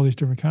all these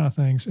different kind of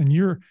things. And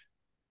you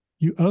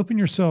open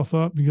yourself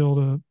up,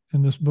 Gilda,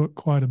 in this book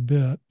quite a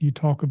bit. You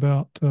talk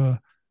about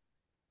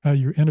how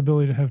your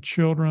inability to have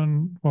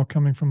children while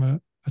coming from a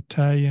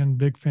Italian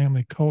big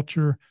family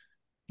culture,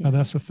 how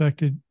that's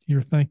affected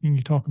your thinking.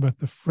 You talk about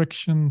the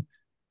friction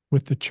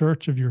with the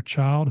church of your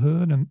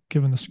childhood and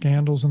given the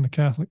scandals in the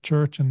Catholic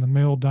Church and the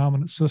male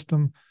dominant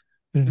system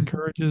that it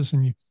encourages.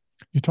 And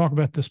you talk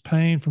about this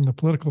pain from the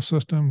political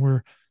system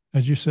where,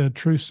 as you said,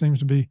 truth seems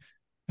to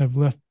have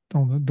left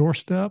on the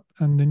doorstep.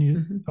 And then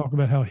you talk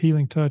about how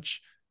healing touch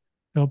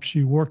helps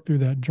you work through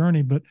that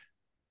journey. But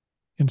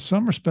in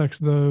some respects,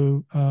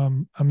 though,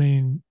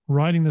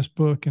 writing this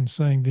book and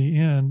saying the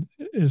end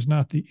is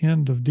not the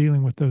end of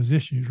dealing with those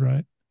issues,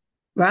 right?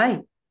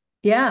 Right.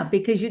 Yeah,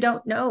 because you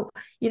don't know.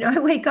 I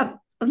wake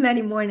up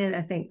many morning and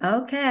I think,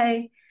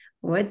 okay,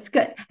 what's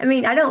good? I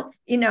mean, I don't,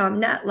 I'm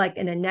not like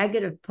in a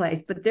negative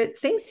place, but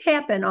things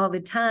happen all the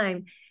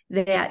time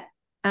that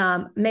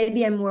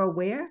maybe I'm more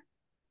aware,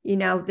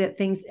 that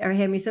things are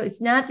happening. So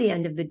it's not the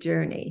end of the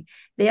journey.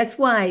 That's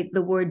why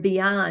the word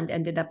beyond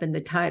ended up in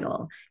the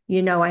title.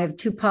 I have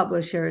two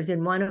publishers,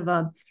 and one of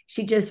them,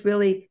 she just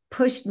really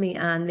pushed me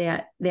on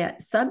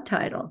that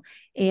subtitle.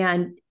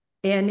 And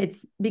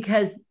it's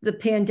because the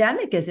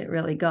pandemic isn't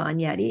really gone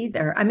yet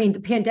either. I mean, the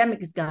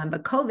pandemic is gone,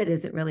 but COVID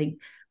isn't really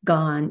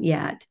gone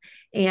yet.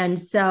 And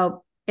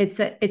so it's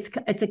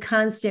a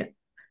constant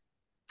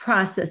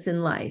process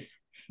in life.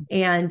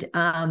 And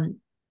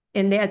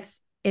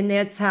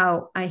that's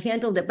how I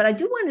handled it. But I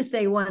do want to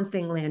say one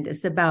thing,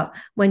 Landis, about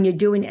when you're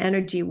doing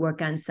energy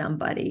work on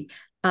somebody.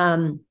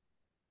 When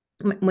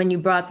you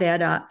brought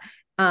that up,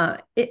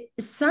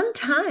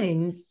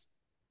 sometimes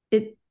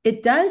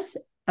it does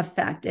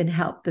affect and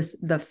help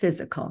the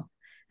physical.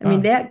 I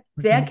mean, that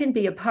can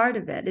be a part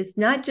of it. It's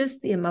not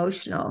just the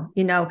emotional,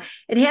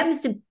 it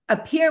happens to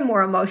appear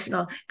more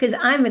emotional because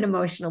I'm an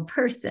emotional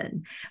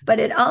person, but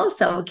it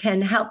also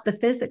can help the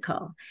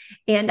physical.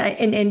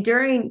 And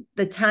during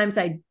the times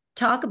I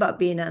talk about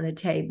being on the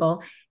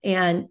table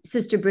and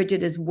Sister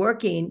Bridget is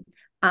working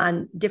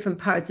on different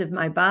parts of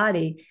my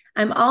body,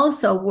 I'm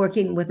also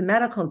working with a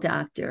medical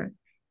doctor.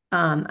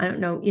 I don't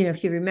know,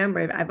 if you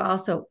remember, I've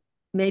also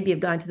maybe have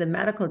gone to the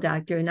medical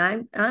doctor, and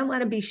I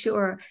want to be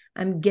sure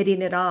I'm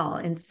getting it all.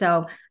 And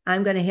so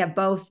I'm going to have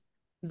both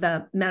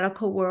the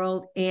medical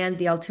world and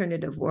the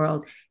alternative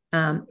world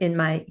in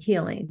my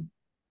healing.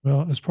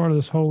 Well, as part of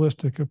this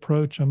holistic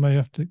approach, I may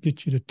have to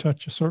get you to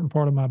touch a certain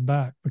part of my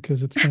back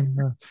because it's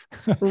been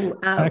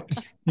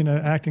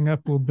acting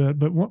up a little bit.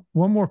 But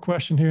one more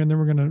question here, and then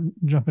we're going to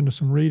jump into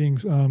some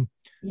readings.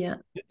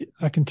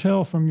 I can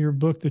tell from your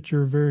book that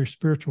you're a very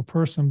spiritual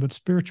person, but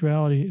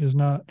spirituality is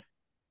not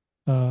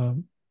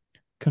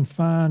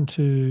confined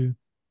to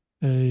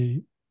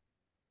a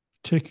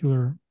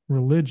particular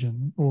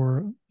religion,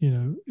 or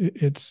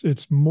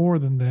it's more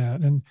than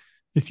that. And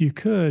if you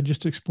could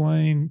just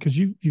explain, because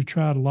you've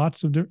tried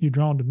lots of different, you've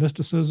drawn to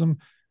mysticism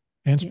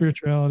and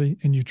spirituality,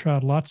 and you've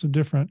tried lots of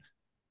different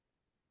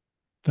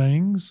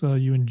things.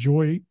 You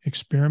enjoy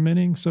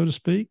experimenting, so to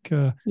speak.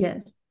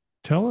 Yes.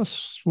 Tell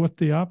us what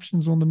the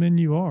options on the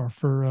menu are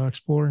for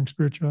exploring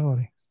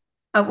spirituality.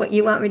 What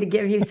you want me to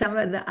give you some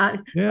of the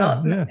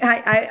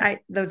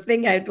the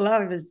thing I'd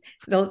love is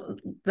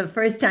the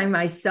first time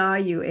I saw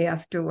you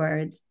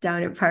afterwards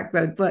down at Park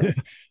Road Books,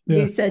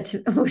 you said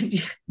to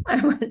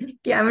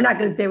I'm not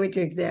going to say what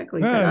you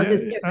exactly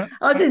said.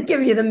 I'll just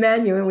give you the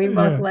menu and we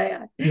both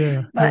laugh.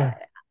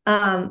 But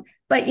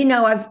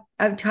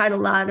I've tried a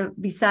lot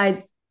of,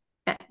 besides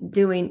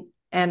doing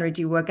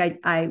energy work,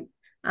 I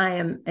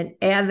am an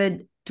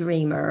avid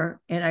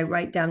dreamer, and I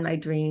write down my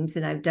dreams,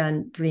 and I've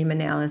done dream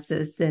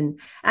analysis, and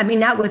I mean,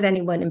 not with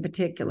anyone in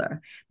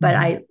particular, but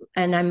I'm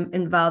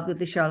involved with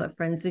the Charlotte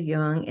Friends of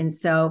Jung. And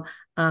so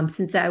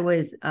since I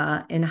was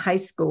in high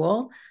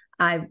school,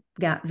 I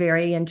got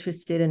very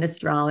interested in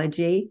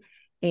astrology.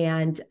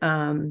 And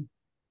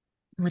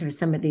what are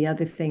some of the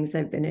other things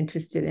I've been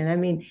interested in? I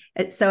mean,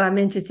 so I'm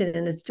interested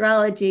in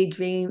astrology,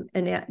 dreams,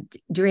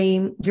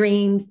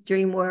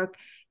 dream work.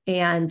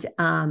 And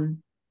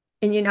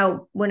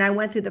when I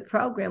went through the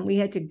program, we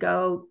had to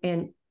go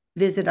and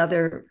visit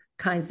other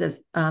kinds of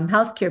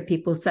healthcare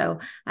people. So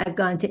I've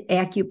gone to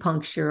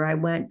acupuncture. I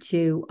went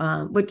to,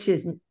 which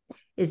is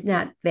is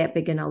not that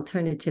big an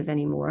alternative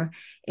anymore.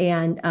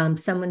 And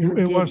someone who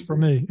It did. was for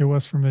me. It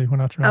was for me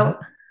when I tried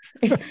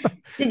it.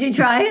 Did you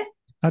try it?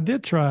 I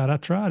did try it. I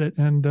tried it.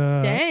 And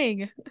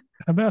Dang.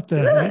 how about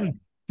that? Yeah.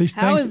 These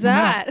How things is come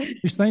out. that?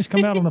 These things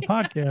come out on the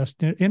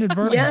podcast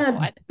inadvertently.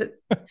 Yeah.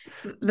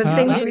 The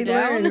things we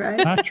learn,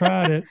 right? I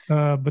tried it,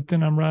 but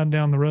then I'm riding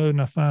down the road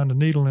and I find a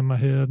needle in my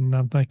head and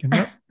I'm thinking,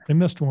 oh, they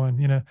missed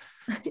one,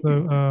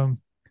 So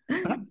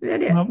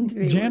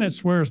Janet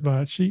swears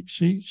by it.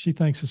 She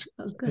thinks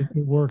it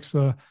works.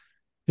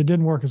 It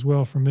didn't work as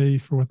well for me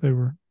for what they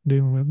were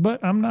dealing with,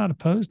 but I'm not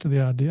opposed to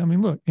the idea. I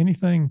mean, look,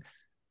 anything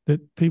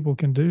that people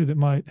can do that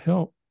might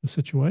help the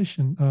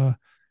situation,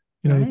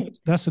 right.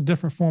 That's a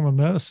different form of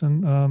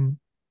medicine.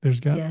 They've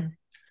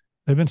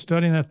been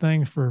studying that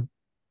thing for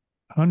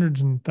hundreds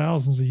and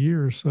thousands of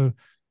years. So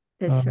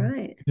that's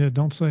right. Yeah,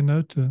 don't say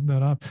no to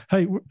that.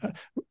 Hey,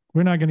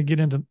 we're not going to get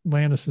into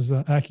Landis's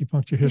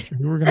acupuncture history.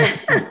 We're going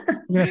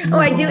to.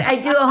 I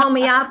do a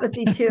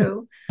homeopathy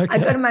too. Okay. I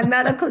go to my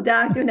medical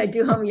doctor and I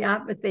do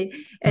homeopathy.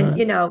 And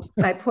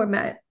my poor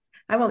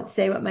I won't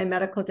say what my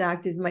medical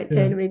doctors might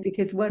say to me,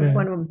 because what if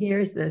one of them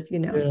hears this?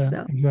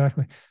 So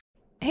exactly.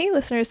 Hey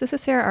listeners, this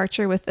is Sarah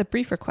Archer with a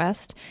brief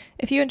request.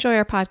 If you enjoy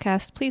our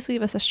podcast, please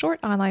leave us a short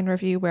online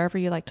review wherever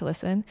you like to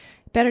listen.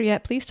 Better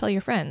yet, please tell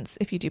your friends.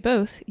 If you do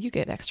both, you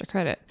get extra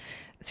credit.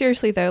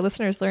 Seriously though,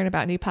 listeners learn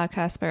about new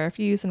podcasts by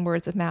reviews and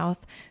words of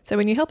mouth. So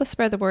when you help us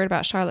spread the word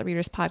about Charlotte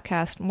Readers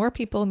Podcast, more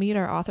people meet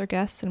our author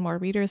guests and more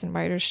readers and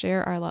writers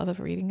share our love of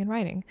reading and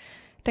writing.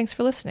 Thanks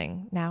for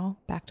listening. Now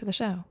back to the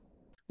show.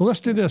 Well, let's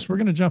do this. We're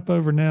going to jump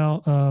over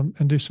now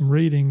and do some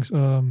readings.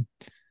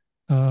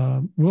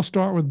 We'll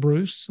start with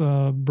Bruce.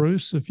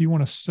 Bruce, if you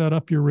want to set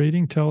up your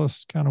reading, tell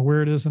us kind of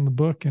where it is in the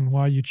book and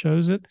why you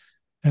chose it.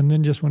 And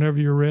then just whenever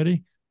you're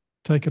ready,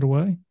 take it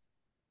away.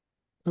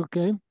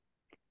 Okay.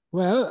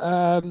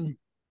 Well,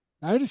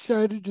 I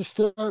decided to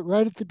start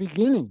right at the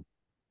beginning,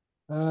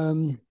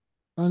 on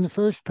the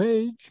first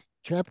page,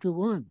 chapter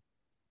 1.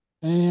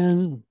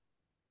 And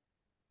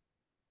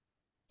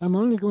I'm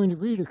only going to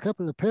read a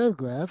couple of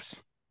paragraphs,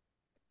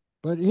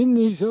 but in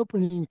these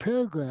opening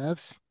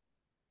paragraphs,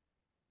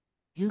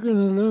 you're going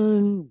to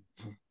learn,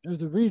 or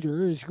the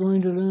reader is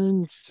going to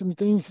learn some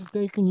things that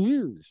they can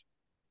use.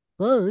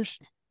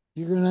 First,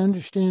 you're going to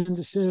understand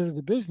the set of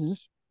the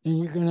business, and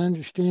you're going to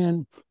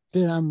understand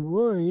that I'm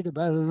worried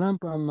about a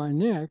lump on my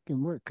neck,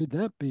 and what could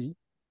that be?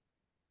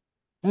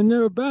 And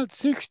there are about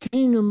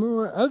 16 or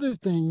more other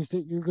things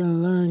that you're going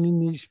to learn in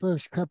these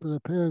first couple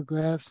of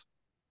paragraphs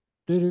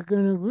that are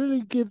going to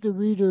really give the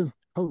reader,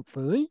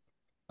 hopefully,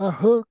 a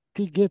hook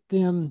to get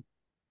them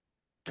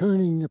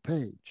turning the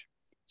page.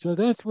 So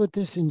that's what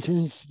this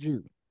intends to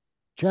do.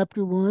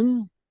 Chapter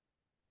 1,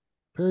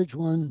 page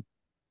 1,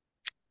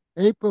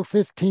 April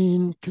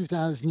 15,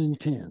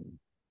 2010.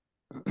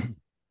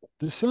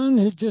 The sun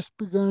had just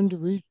begun to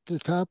reach the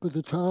top of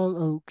the tall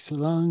oaks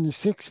along the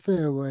 6th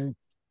fairway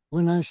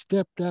when I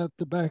stepped out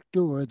the back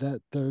door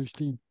that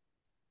Thursday.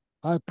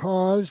 I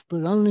paused,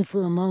 but only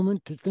for a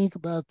moment, to think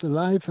about the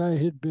life I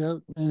had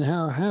built and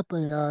how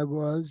happy I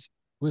was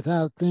with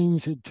how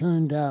things had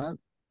turned out.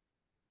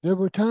 There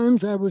were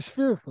times I was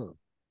fearful,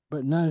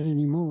 but not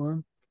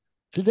anymore.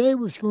 Today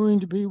was going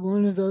to be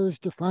one of those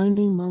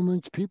defining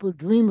moments people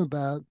dream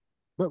about,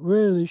 but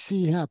rarely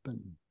see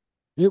happen.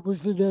 It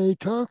was the day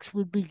talks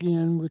would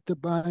begin with the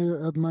buyer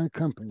of my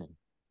company,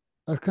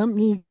 a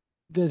company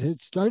that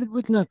had started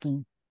with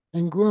nothing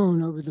and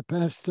grown over the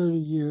past 30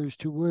 years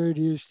to where it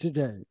is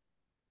today.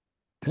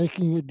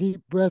 Taking a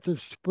deep breath of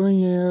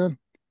spring air,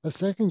 a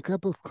second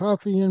cup of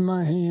coffee in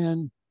my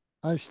hand,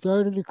 I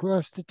started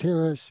across the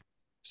terrace,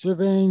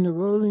 surveying the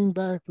rolling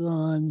back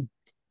lawn,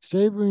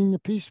 savoring the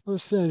peaceful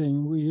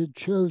setting we had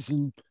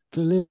chosen to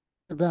live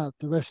out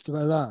the rest of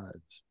our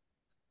lives.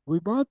 We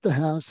bought the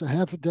house a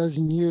half a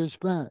dozen years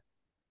back,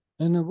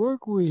 and the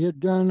work we had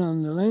done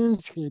on the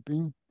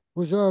landscaping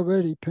was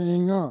already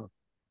paying off.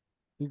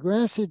 The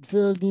grass had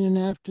filled in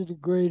after the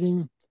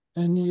grading,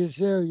 and the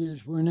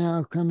azaleas were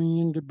now coming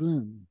into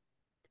bloom.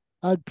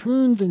 I'd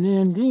pruned the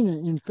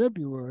nandina in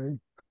February,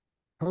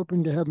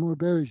 hoping to have more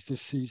berries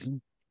this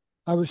season.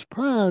 I was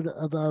proud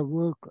of our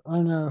work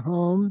on our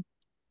home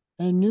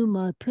and knew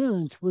my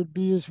parents would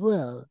be as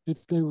well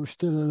if they were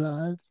still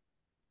alive.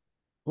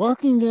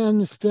 Walking down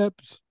the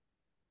steps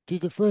to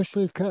the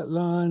freshly cut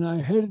lawn,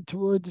 I headed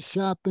toward the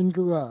shop and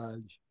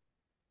garage.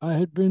 I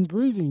had been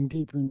breathing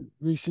deep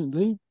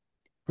recently,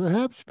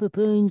 perhaps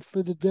preparing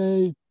for the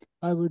day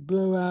I would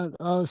blow out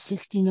all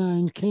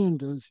 69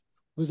 candles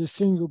with a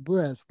single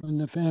breath when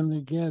the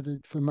family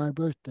gathered for my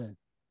birthday.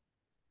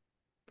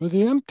 For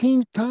the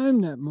umpteenth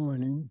time that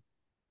morning,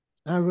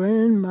 I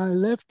ran my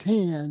left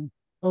hand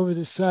over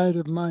the side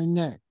of my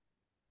neck.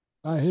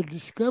 I had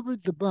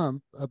discovered the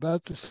bump,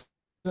 about the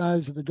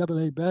size of a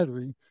AA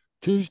battery,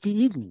 Tuesday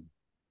evening.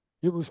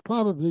 It was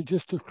probably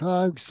just a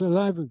clogged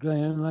saliva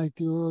gland, like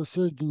the oral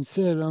surgeon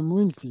said on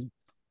Wednesday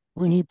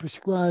when he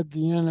prescribed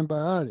the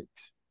antibiotics.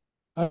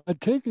 I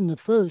had taken the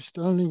first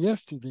only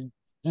yesterday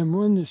and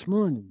one this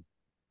morning,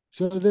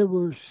 so there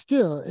were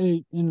still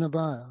 8 in the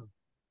vial.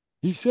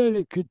 He said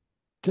it could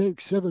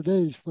take several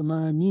days for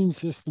my immune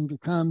system to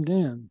calm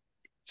down.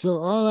 So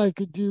all I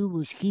could do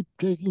was keep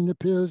taking the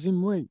pills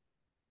and wait.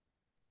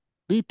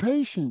 Be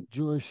patient,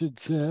 Joyce had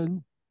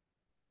said,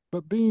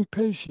 but being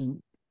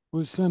patient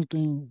was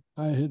something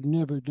I had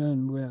never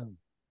done well.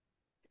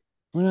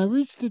 When I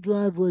reached the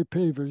driveway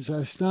pavers,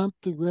 I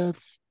stomped the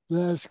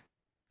glass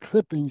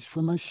clippings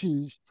from my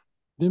shoes,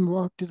 then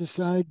walked to the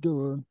side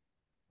door.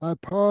 I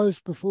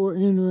paused before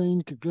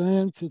entering to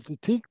glance at the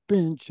teak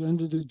bench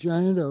under the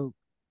giant oak.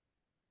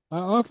 I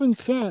often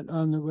sat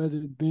on the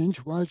weathered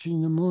bench,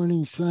 watching the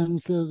morning sun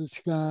fill the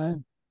sky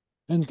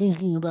and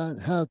thinking about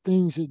how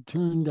things had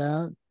turned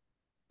out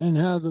and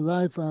how the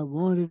life I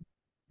wanted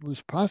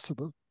was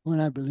possible when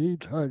I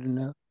believed hard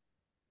enough.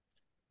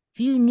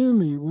 Few knew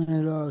me when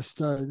it all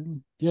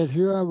started, yet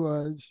here I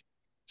was,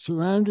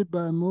 surrounded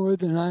by more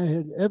than I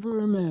had ever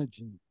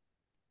imagined.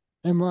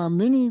 And while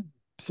many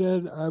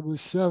said I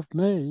was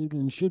self-made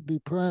and should be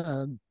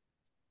proud,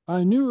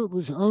 I knew it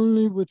was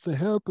only with the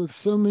help of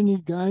so many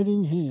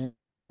guiding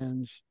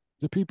hands,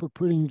 the people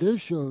putting their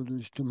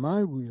shoulders to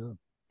my wheel,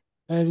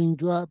 adding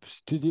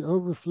drops to the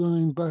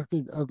overflowing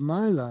bucket of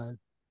my life,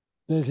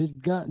 that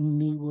had gotten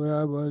me where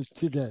I was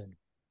today.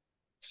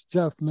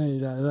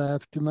 Self-made, I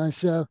laughed to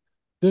myself.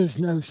 There's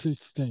no such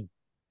thing.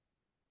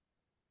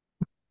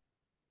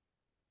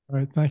 All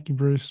right, thank you,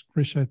 Bruce.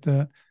 Appreciate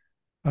that.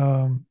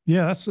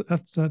 Yeah,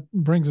 that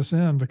brings us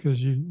in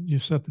because you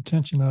set the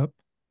tension up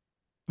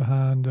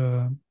behind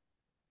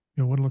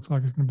what looks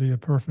like it's going to be a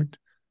perfect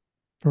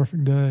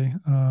day,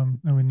 and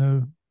we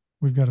know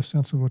we've got a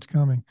sense of what's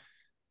coming.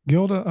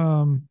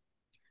 Gilda,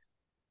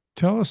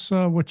 tell us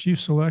what you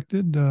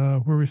selected,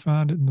 where we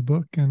find it in the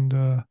book, and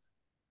a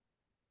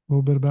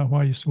little bit about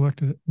why you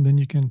selected it, and then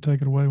you can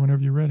take it away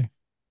whenever you're ready.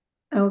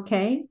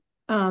 Okay.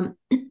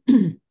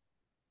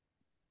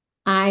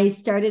 I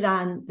started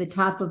on the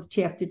top of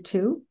chapter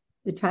 2.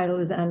 The title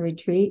is On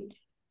Retreat.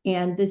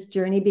 And this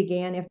journey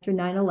began after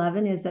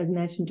 9/11, as I've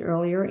mentioned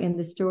earlier, and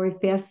the story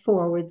fast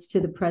forwards to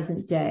the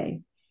present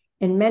day.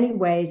 In many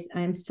ways,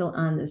 I am still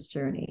on this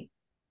journey.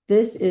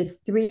 This is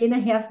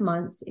 3.5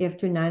 months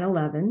after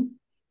 9/11,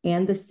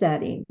 and the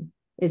setting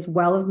is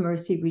Well of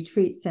Mercy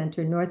Retreat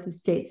Center, north of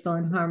Statesville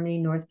in Harmony,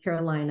 North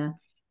Carolina.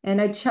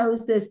 And I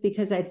chose this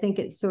because I think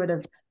it sort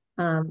of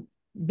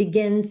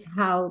begins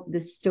how the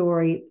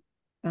story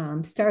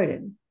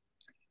started.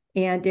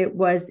 And it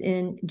was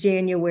in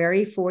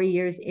January, 4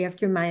 years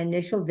after my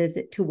initial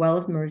visit to Well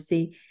of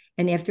Mercy,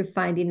 and after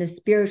finding a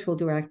spiritual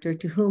director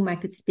to whom I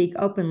could speak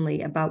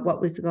openly about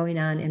what was going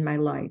on in my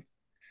life.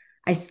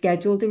 I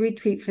scheduled a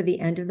retreat for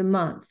the end of the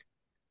month.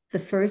 The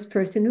first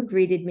person who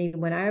greeted me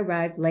when I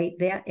arrived late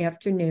that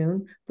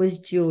afternoon was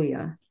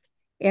Julia.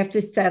 After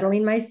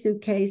settling my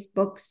suitcase,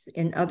 books,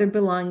 and other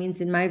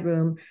belongings in my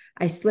room,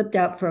 I slipped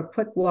out for a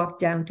quick walk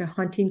down to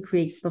Hunting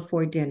Creek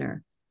before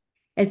dinner.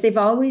 As they've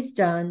always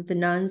done, the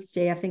nuns,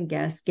 staff, and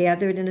guests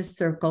gathered in a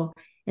circle,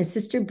 and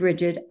Sister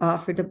Bridget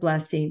offered a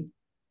blessing.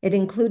 It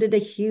included a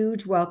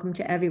huge welcome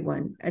to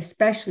everyone,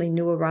 especially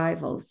new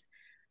arrivals.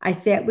 I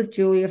sat with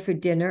Julia for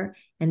dinner,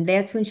 and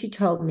that's when she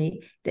told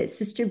me that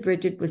Sister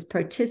Bridget was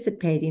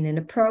participating in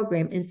a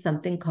program in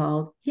something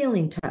called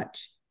Healing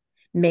Touch.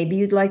 Maybe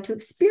you'd like to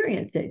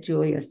experience it,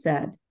 Julia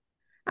said.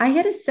 I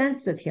had a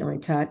sense of healing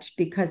touch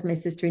because my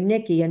sister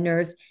Nikki, a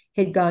nurse,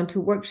 had gone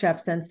to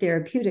workshops on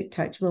therapeutic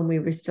touch when we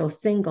were still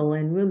single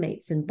and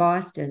roommates in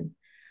Boston.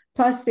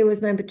 Plus, there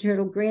was my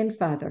maternal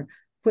grandfather,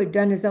 who had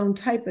done his own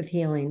type of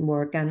healing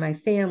work on my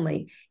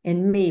family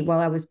and me while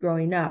I was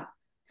growing up,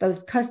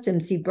 those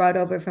customs he brought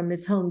over from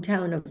his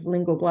hometown of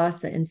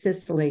Lingoglassa in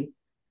Sicily.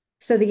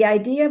 So the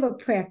idea of a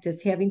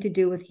practice having to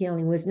do with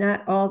healing was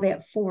not all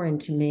that foreign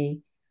to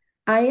me.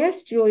 I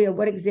asked Julia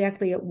what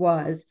exactly it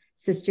was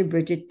Sister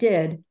Bridget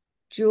did.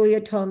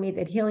 Julia told me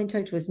that Healing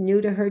Touch was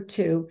new to her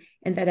too,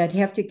 and that I'd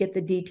have to get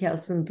the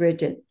details from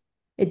Bridget.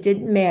 It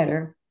didn't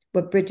matter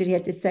what Bridget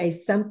had to say.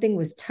 Something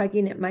was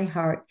tugging at my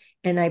heart,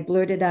 and I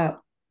blurted out,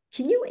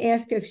 "Can you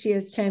ask her if she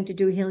has time to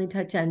do Healing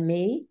Touch on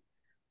me?"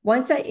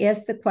 Once I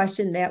asked the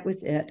question, that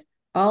was it.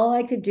 All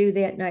I could do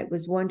that night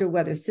was wonder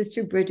whether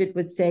Sister Bridget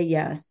would say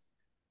yes.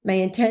 My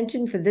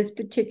intention for this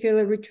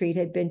particular retreat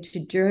had been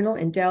to journal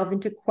and delve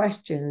into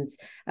questions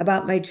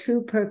about my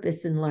true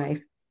purpose in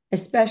life,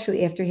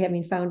 especially after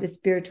having found a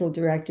spiritual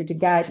director to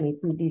guide me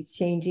through these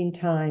changing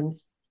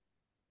times.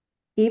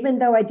 Even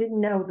though I didn't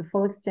know the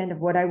full extent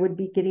of what I would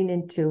be getting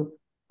into,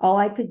 all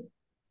I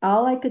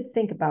could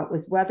think about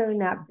was whether or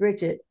not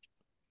Bridget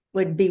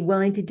would be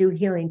willing to do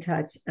Healing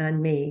Touch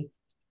on me.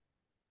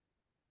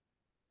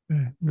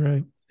 Okay,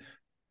 great.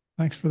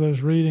 Thanks for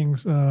those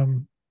readings.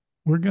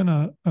 We're going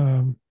to,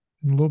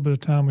 in a little bit of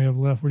time we have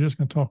left, we're just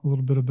going to talk a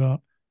little bit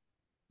about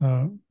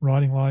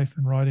writing life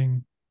and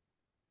writing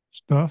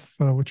stuff,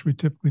 which we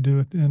typically do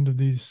at the end of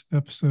these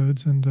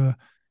episodes. And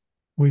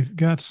we've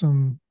got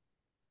some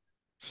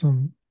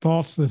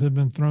thoughts that have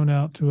been thrown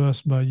out to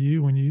us by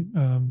you when you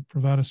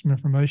provide us some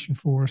information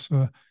for us.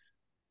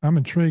 I'm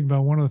intrigued by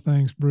one of the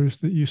things,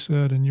 Bruce, that you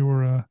said in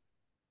your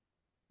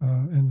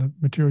in the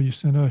material you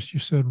sent us. You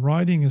said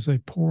writing is a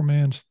poor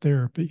man's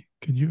therapy.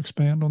 Could you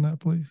expand on that,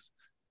 please?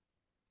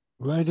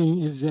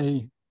 writing is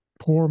a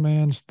poor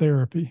man's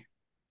therapy.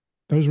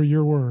 Those were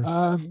your words.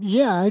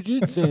 Yeah, I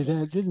did say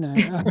that, didn't I?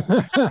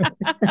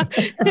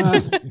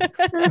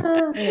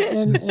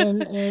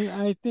 And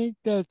I think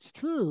that's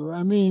true.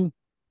 I mean,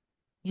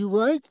 you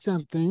write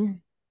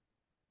something,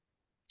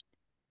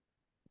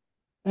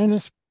 and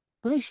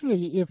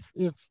especially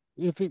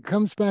if it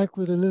comes back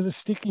with a little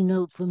sticky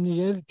note from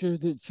the editor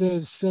that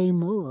says "say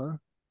more,"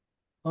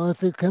 or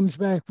if it comes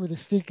back with a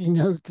sticky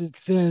note that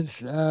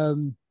says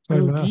 "go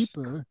less.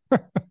 deeper,"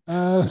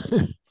 uh,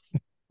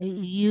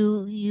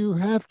 you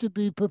have to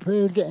be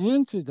prepared to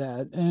answer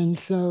that. And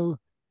so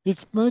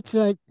it's much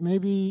like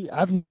maybe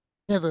I've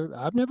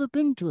never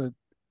been to it.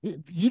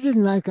 You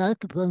didn't like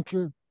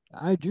acupuncture.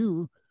 I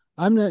do.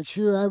 I'm not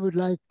sure I would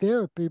like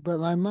therapy, but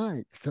I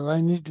might. So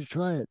I need to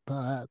try it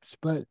perhaps.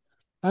 But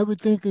I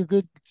would think a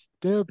good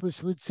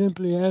therapist would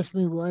simply ask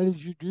me, why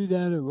did you do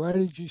that? Or why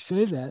did you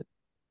say that?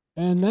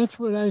 And that's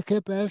what I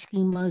kept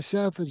asking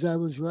myself as I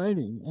was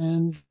writing.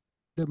 And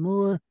the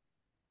more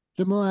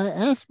the more I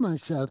asked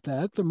myself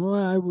that, the more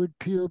I would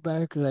peel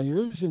back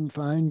layers and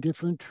find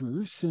different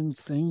truths, and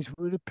things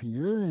would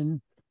appear,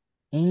 and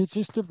it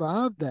just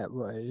evolved that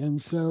way.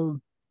 And so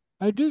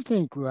I do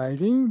think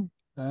writing,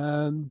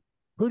 putting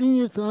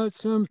your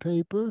thoughts on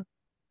paper,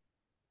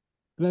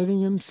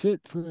 letting them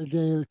sit for a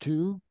day or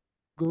two,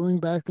 going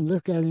back and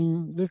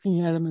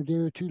looking at them a day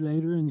or two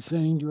later and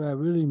saying, do I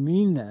really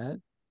mean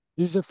that,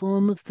 is a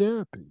form of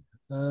therapy.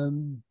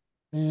 And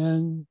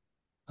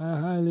I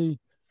highly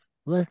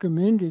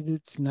recommend it.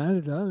 It's not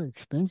at all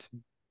expensive.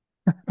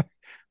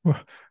 Well,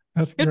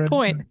 that's Good great.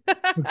 point.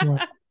 Good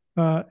point.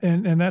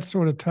 And that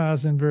sort of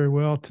ties in very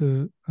well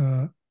to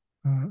a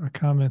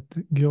comment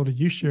that Gilda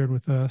you shared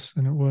with us,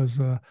 and it was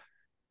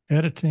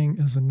editing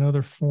is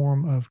another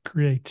form of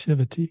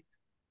creativity.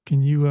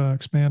 Can you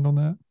expand on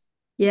that?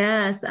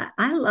 Yes,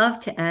 I love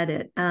to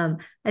edit.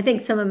 I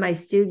think some of my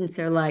students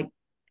are like,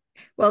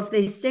 well, if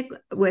they stick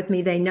with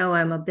me, they know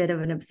I'm a bit of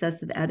an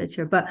obsessive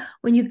editor. But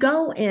when you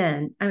go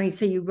in, I mean,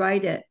 so you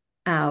write it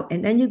out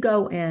and then you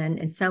go in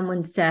and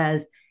someone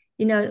says,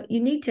 you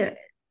need to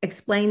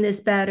explain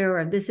this better,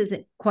 or this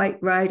isn't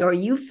quite right, or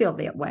you feel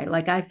that way,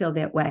 like I feel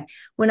that way.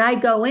 When I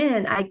go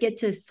in, I get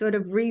to sort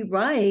of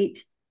rewrite,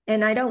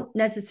 and I don't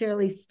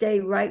necessarily stay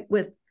right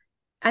with,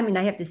 I mean,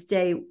 I have to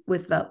stay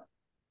with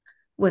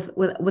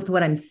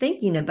what I'm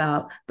thinking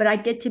about, but I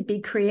get to be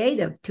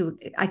creative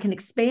I can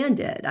expand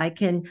it, I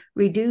can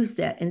reduce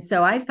it. And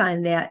so I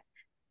find that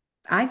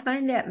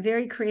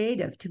very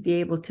creative to be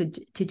able to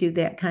do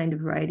that kind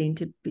of writing,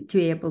 to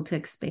be able to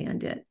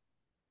expand it.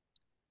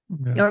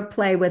 Yeah. Or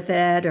play with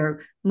it,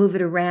 or move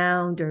it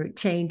around, or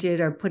change it,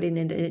 or put it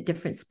in a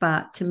different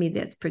spot. To me,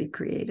 that's pretty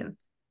creative.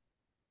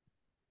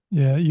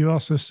 Yeah, you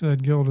also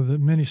said, Gilda,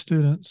 that many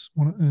students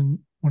want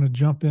to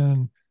jump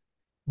in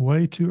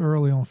way too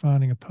early on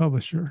finding a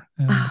publisher,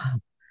 and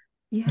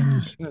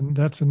and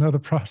that's another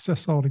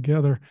process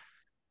altogether.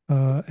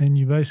 And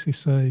you basically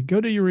say,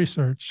 go do your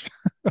research.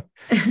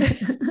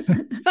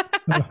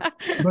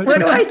 What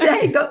do I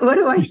say? What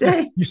do I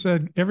say? You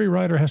said every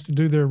writer has to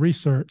do their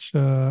research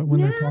when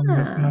they're talking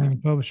about finding a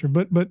publisher.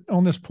 But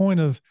on this point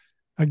of,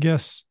 I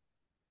guess,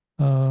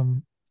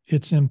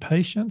 it's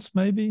impatience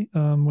maybe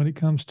when it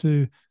comes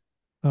to,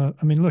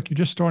 I mean, look, you're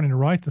just starting to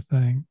write the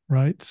thing,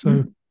 right?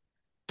 So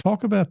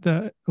talk about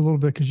that a little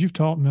bit, because you've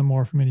taught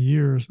memoir for many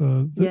years.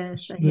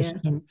 Yes, this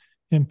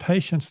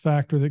impatience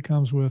factor that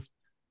comes with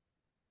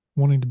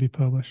wanting to be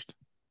published.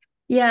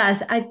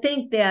 Yes, I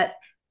think that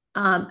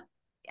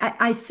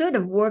I sort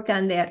of work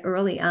on that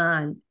early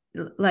on.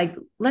 Like,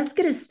 let's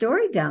get a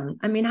story down.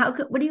 I mean,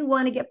 what do you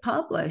want to get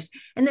published?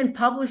 And then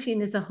publishing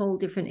is a whole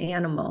different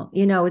animal.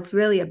 It's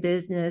really a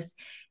business.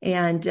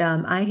 And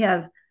I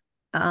have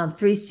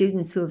 3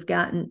 students who have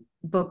gotten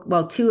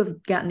two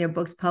have gotten their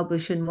books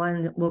published, and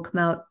one will come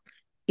out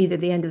either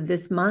the end of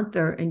this month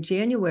or in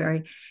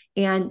January.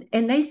 And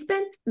they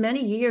spent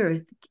many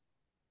years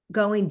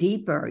going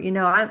deeper.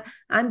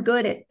 I'm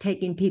good at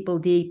taking people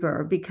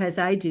deeper because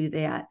I do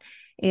that.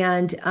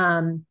 And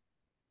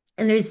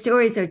their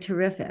stories are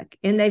terrific,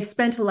 and they've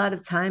spent a lot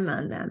of time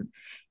on them.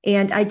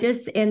 And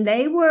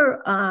they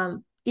were,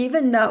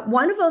 even though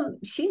one of them,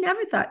 she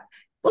never thought,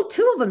 well,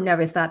 2 of them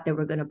never thought they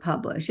were going to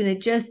publish. And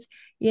it just,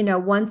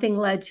 one thing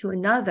led to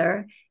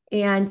another.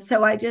 And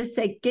so I just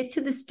say, get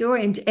to the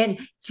story. And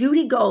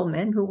Judy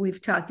Goldman, who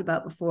we've talked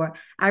about before,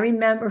 I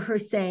remember her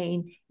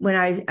saying when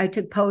I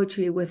took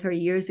poetry with her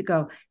years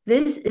ago,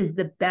 this is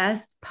the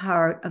best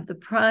part of the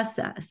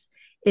process,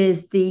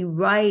 is the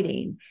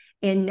writing.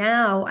 And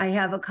now I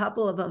have a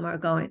couple of them are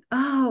going,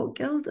 oh,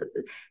 Gilda,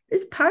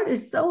 this part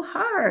is so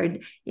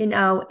hard, and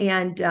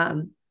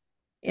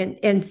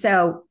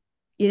so,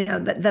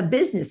 the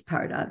business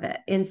part of it.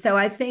 And so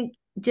I think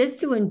just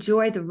to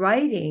enjoy the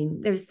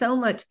writing, there's so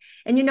much.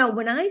 And,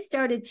 when I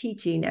started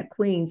teaching at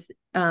Queens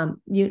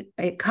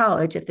at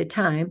college at the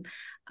time,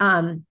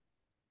 I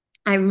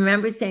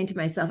remember saying to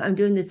myself, I'm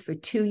doing this for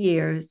 2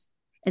 years,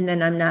 and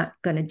then I'm not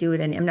going to do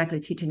it. I'm not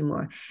going to teach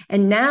anymore.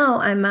 And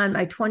now I'm on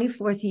my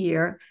 24th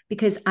year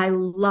because I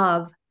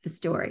love the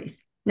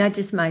stories. not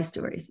just my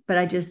stories, but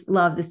I just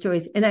love the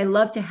stories. And I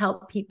love to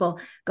help people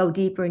go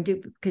deeper and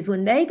deeper, because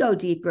when they go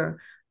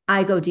deeper,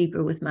 I go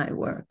deeper with my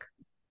work.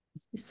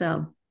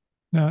 So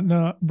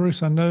now,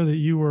 Bruce, I know that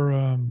you were,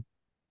 a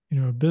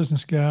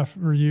business guy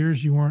for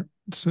years. You weren't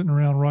sitting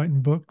around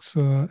writing books,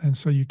 and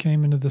so you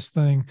came into this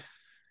thing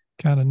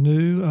kind of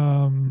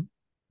new.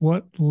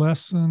 What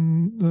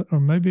lesson, or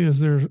maybe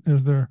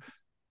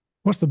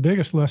what's the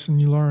biggest lesson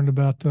you learned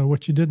about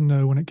what you didn't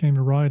know when it came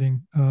to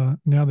writing?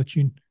 Now that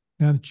you've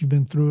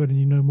been through it and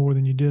you know more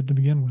than you did to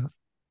begin with.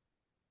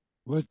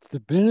 What's the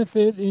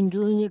benefit in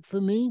doing it for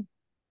me?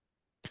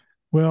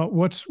 Well,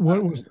 what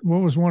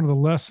was one of the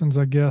lessons,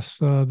 I guess,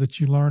 that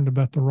you learned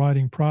about the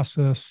writing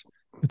process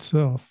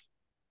itself?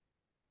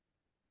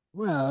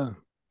 Well,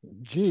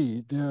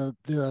 gee, there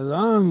are a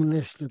long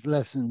list of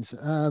lessons.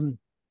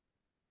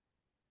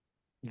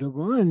 The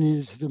one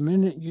is the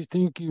minute you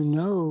think you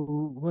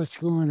know what's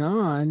going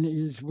on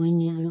is when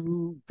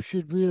you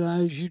should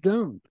realize you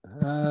don't.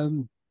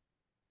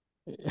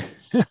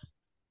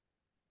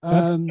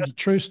 That's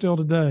true still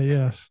today.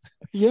 Yes.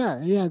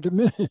 yeah.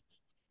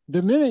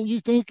 The minute you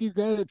think you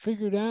got it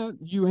figured out,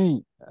 you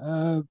ain't.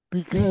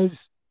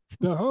 Because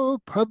the whole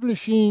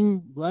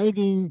publishing,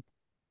 writing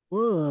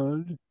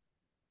world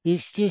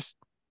is just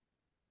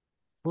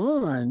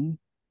foreign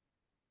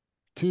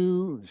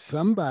to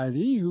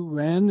somebody who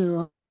ran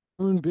their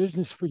own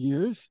business for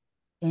years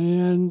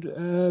and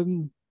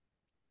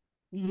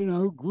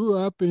grew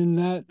up in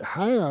that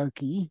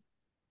hierarchy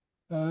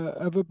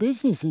of a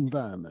business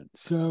environment.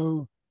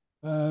 So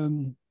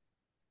um,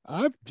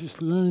 I've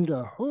just learned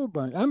a whole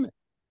bunch.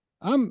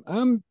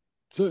 I'm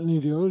certainly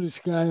the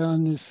oldest guy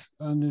on this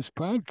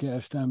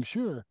podcast, I'm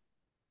sure,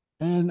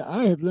 and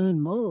I have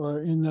learned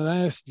more in the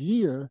last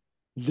year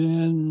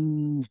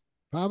than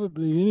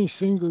probably any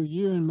single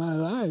year in my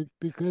life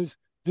because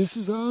this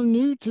is all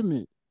new to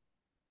me.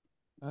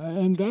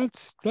 And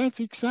that's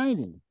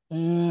exciting,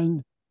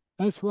 and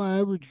that's why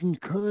I would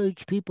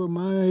encourage people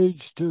my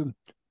age to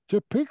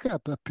pick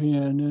up a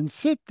pen and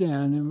sit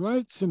down and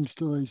write some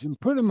stories and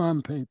put them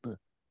on paper,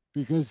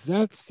 because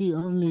that's the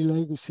only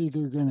legacy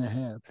they're going to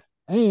have,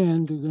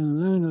 and they're going to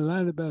learn a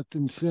lot about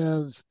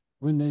themselves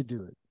when they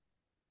do it.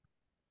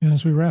 And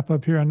as we wrap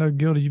up here, I know,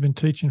 Gilda, you've been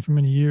teaching for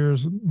many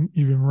years.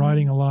 You've been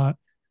writing a lot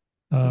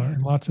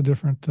in lots of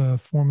different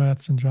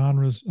formats and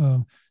genres.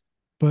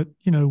 But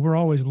we're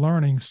always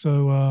learning.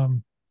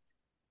 So,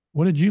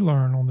 what did you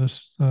learn on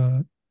this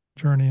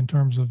journey in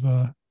terms of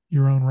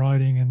your own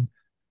writing and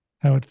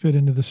how it fit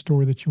into the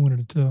story that you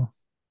wanted to tell?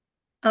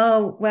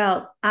 Oh,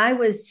 well, I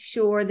was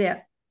sure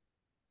that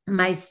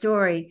my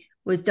story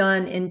was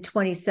done in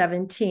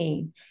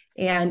 2017,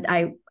 and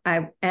I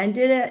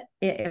ended it.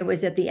 It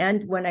was at the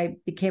end when I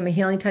became a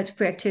healing touch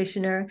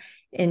practitioner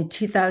in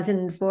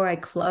 2004. I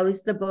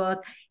closed the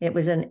book.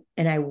 And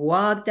I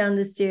walked down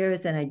the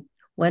stairs and I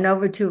went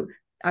over to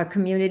our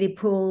community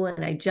pool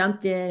and I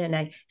jumped in and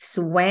I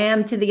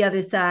swam to the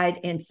other side,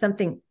 and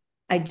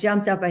I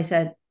jumped up. I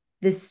said,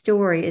 "This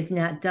story is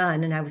not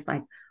done." And I was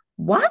like,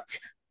 "What?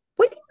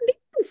 What do you mean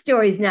the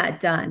story's not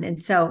done?"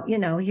 And so,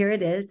 here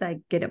it is. I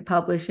get it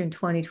published in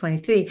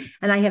 2023,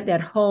 and I have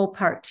that whole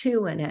part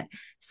 2 in it.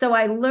 So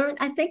I learned,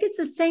 I think it's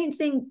the same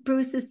thing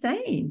Bruce is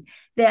saying,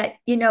 that,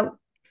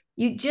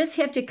 you just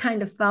have to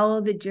kind of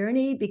follow the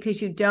journey,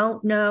 because you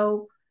don't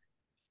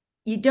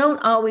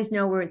always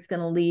know where it's going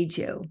to lead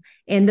you.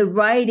 And the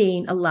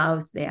writing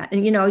allows that.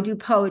 And, I do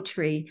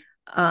poetry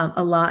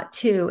a lot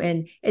too.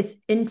 And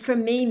for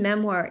me,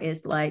 memoir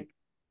is like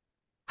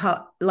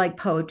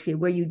poetry,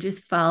 where you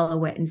just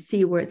follow it and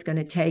see where it's going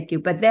to take you.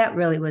 But that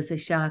really was a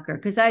shocker,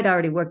 because I'd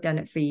already worked on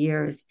it for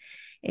years,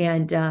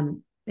 and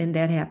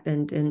that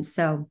happened. And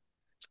so,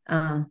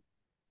 that's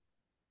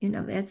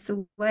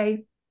the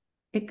way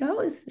it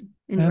goes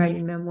in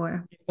writing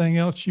memoir. Anything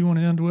else you want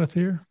to end with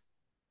here?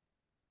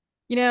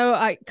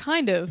 I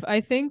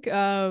think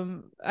I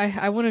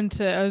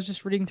was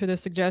just reading through the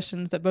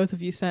suggestions that both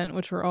of you sent,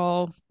 which were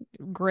all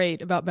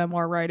great about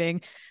memoir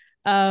writing.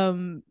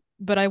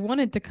 But I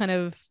wanted to kind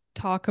of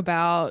talk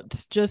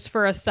about, just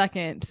for a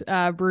second,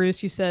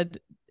 Bruce, you said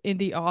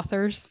indie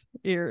authors,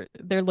 they're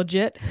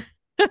legit.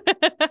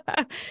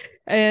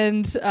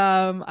 And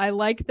I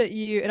like that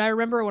and I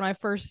remember when I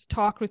first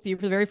talked with you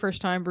for the very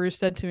first time, Bruce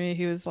said to me,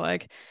 he was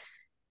like,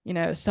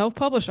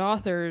 self-published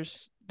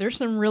authors, there's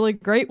some really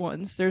great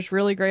ones. There's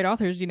really great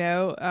authors,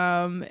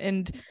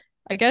 and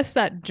I guess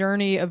that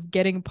journey of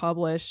getting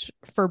published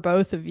for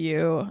both of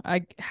you,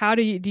 how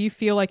do you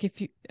feel like,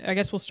 I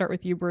guess we'll start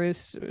with you,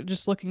 Bruce,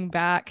 just looking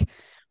back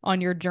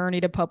on your journey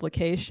to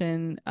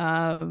publication,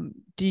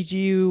 did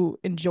you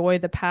enjoy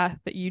the path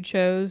that you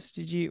chose?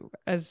 Did you,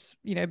 as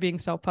being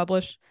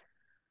self-published?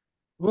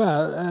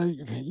 Well,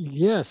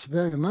 yes,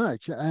 very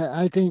much.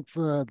 I think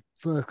for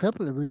a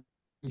couple of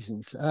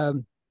reasons.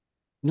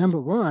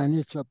 Number one,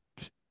 it's a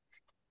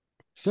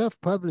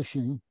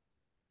self-publishing,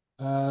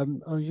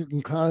 or you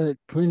can call it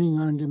printing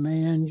on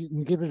demand. You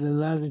can give it a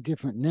lot of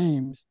different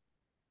names.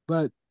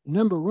 But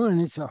number one,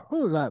 it's a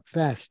whole lot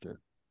faster.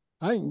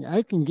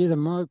 I can get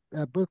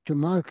a book to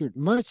market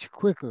much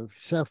quicker,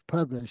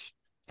 self-published,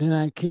 than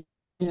I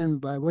can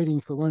by waiting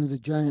for one of the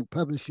giant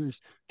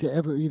publishers to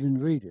ever even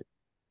read it.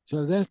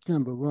 So that's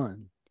number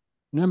one.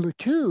 Number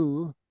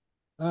two,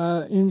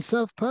 in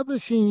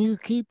self-publishing, you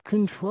keep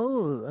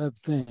control of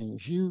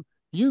things. You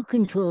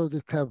control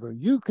the cover,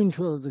 you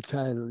control the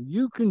title,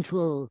 you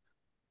control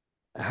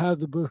how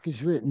the book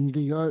is written,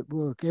 the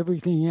artwork,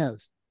 everything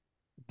else.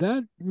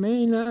 That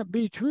may not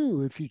be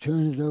true if you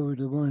turn it over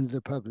to one of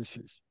the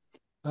publishers.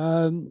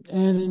 And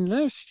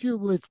unless you're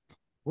with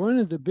one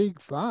of the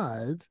big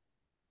five,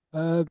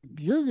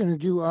 you're going to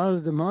do all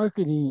of the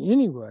marketing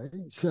anyway.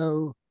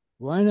 So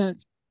why not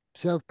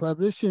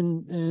self-publish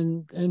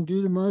and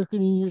do the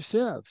marketing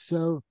yourself?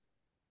 So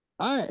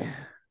there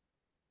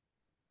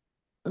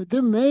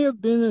may have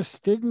been a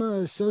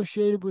stigma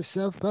associated with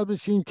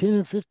self-publishing 10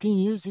 or 15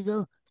 years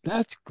ago.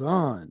 That's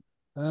gone.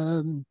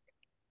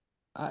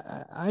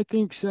 I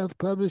think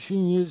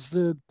self-publishing is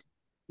the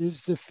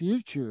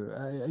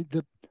future.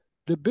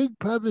 The big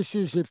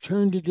publishers have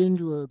turned it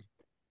into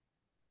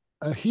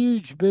a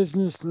huge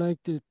business like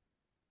the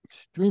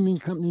streaming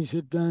companies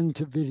have done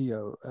to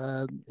video,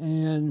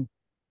 and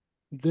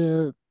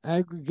they're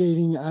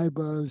aggregating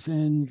eyeballs,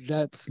 and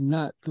that's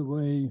not the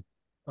way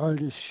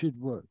artists should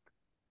work.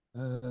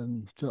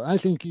 So I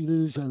think you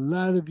lose a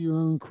lot of your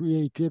own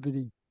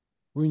creativity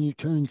when you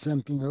turn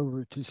something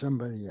over to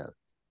somebody else.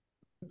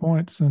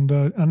 Points, and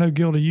I know,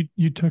 Gilda,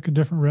 you took a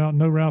different route.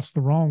 No route's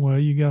the wrong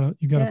way. You got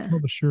a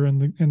publisher,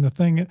 and the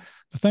thing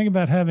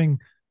about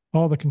having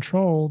all the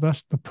control,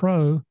 that's the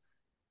pro.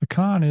 The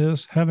con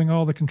is having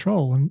all the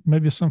control, and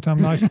maybe it's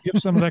sometimes nice to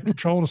give some of that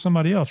control to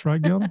somebody else,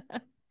 right, Gilda?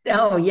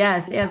 Oh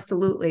yes,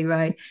 absolutely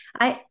right.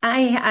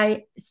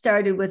 I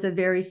started with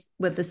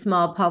a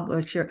small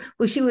publisher.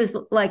 Well, she was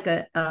like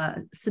a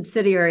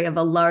subsidiary of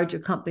a larger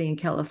company in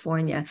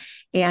California,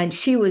 and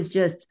she was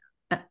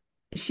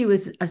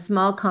a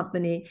small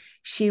company.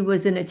 She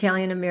was an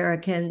Italian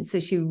American, so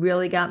she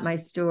really got my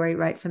story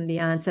right from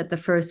the onset. The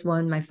first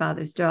one, My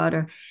Father's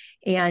Daughter,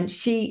 and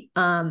she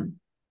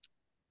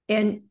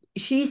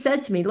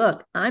said to me,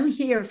 "Look, I'm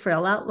here for a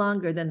lot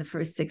longer than the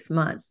first 6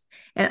 months."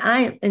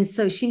 And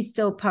so she's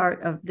still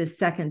part of the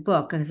second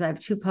book because I have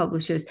two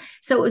publishers.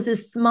 So it was a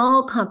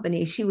small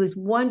company. She was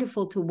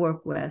wonderful to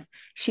work with.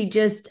 She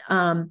just,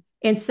 and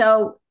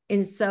so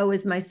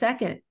is my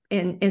second.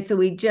 And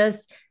so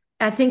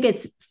I think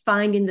it's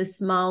finding the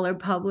smaller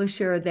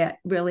publisher that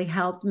really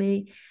helped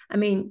me. I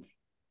mean,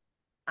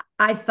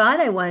 I thought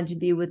I wanted to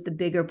be with the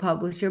bigger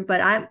publisher,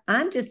 but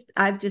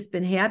I've just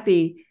been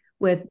happy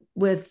with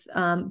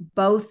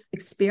both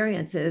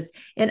experiences.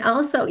 And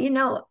also,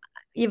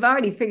 you've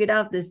already figured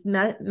out this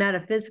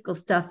metaphysical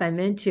stuff I'm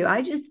into.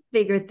 I just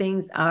figure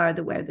things are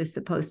the way they're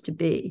supposed to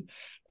be.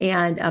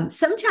 And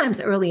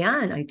sometimes early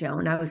on, I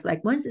was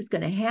like, when's this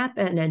going to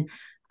happen?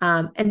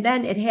 And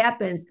then it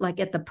happens like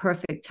at the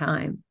perfect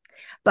time.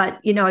 But,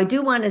 I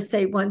do want to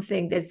say one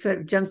thing that sort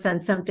of jumps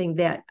on something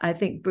that I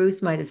think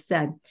Bruce might have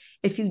said.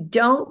 If you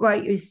don't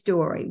write your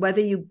story,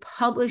 whether you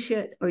publish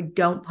it or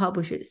don't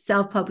publish it,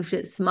 self-publish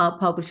it, small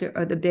publisher,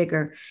 or the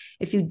bigger,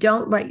 if you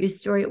don't write your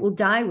story, it will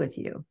die with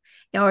you.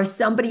 Or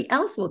somebody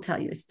else will tell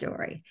your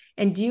story.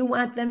 And do you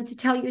want them to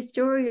tell your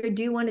story, or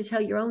do you want to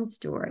tell your own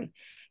story?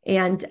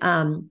 And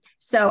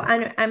so,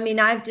 I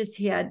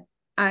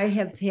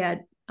have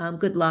had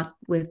good luck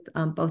with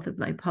both of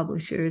my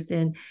publishers,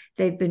 and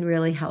they've been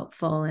really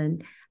helpful.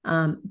 And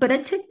but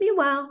it took me a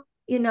while,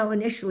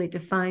 initially to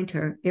find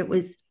her. It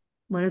was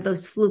one of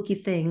those fluky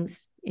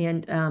things,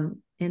 and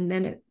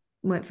then it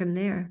went from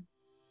there.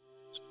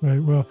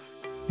 Right. Well,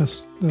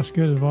 that's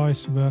good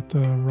advice about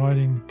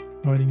writing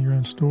your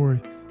own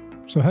story.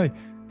 So hey,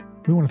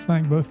 we want to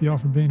thank both of y'all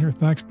for being here.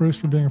 Thanks, Bruce,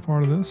 for being a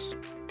part of this,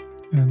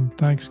 and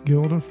thanks,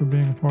 Gilda, for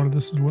being a part of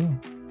this as well.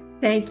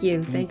 Thank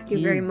you. Thank you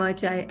very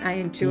much. I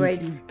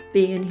enjoyed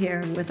being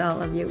here with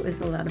all of you. It was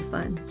a lot of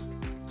fun.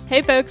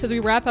 Hey folks, as we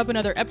wrap up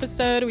another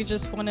episode, we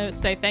just want to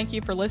say thank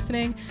you for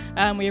listening.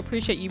 We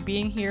appreciate you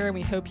being here, and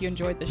we hope you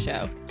enjoyed the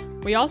show.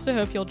 We also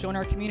hope you'll join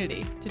our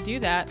community. To do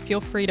that,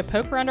 feel free to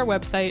poke around our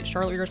website,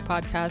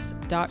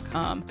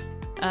 charlottereaderspodcast.com.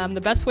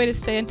 The best way to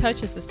stay in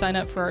touch is to sign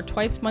up for our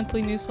twice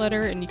monthly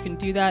newsletter, and you can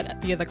do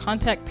that via the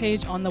contact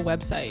page on the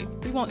website.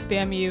 We won't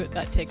spam you.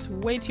 That takes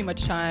way too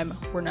much time.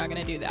 We're not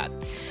going to do that.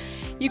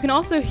 You can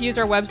also use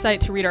our website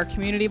to read our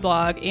community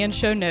blog and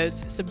show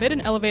notes, submit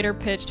an elevator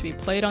pitch to be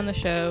played on the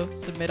show,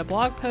 submit a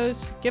blog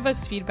post, give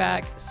us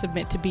feedback,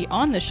 submit to be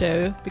on the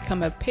show,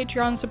 become a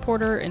Patreon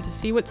supporter, and to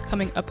see what's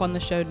coming up on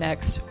the show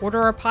next,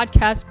 order our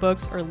podcast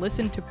books, or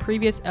listen to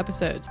previous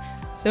episodes.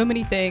 So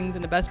many things,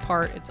 and the best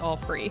part, it's all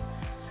free.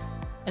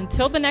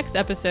 Until the next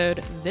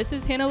episode, this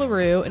is Hannah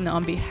LaRue, and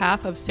on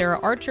behalf of Sarah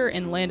Archer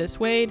and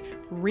Landis Wade,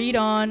 read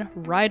on,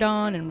 write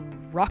on,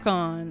 and rock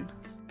on.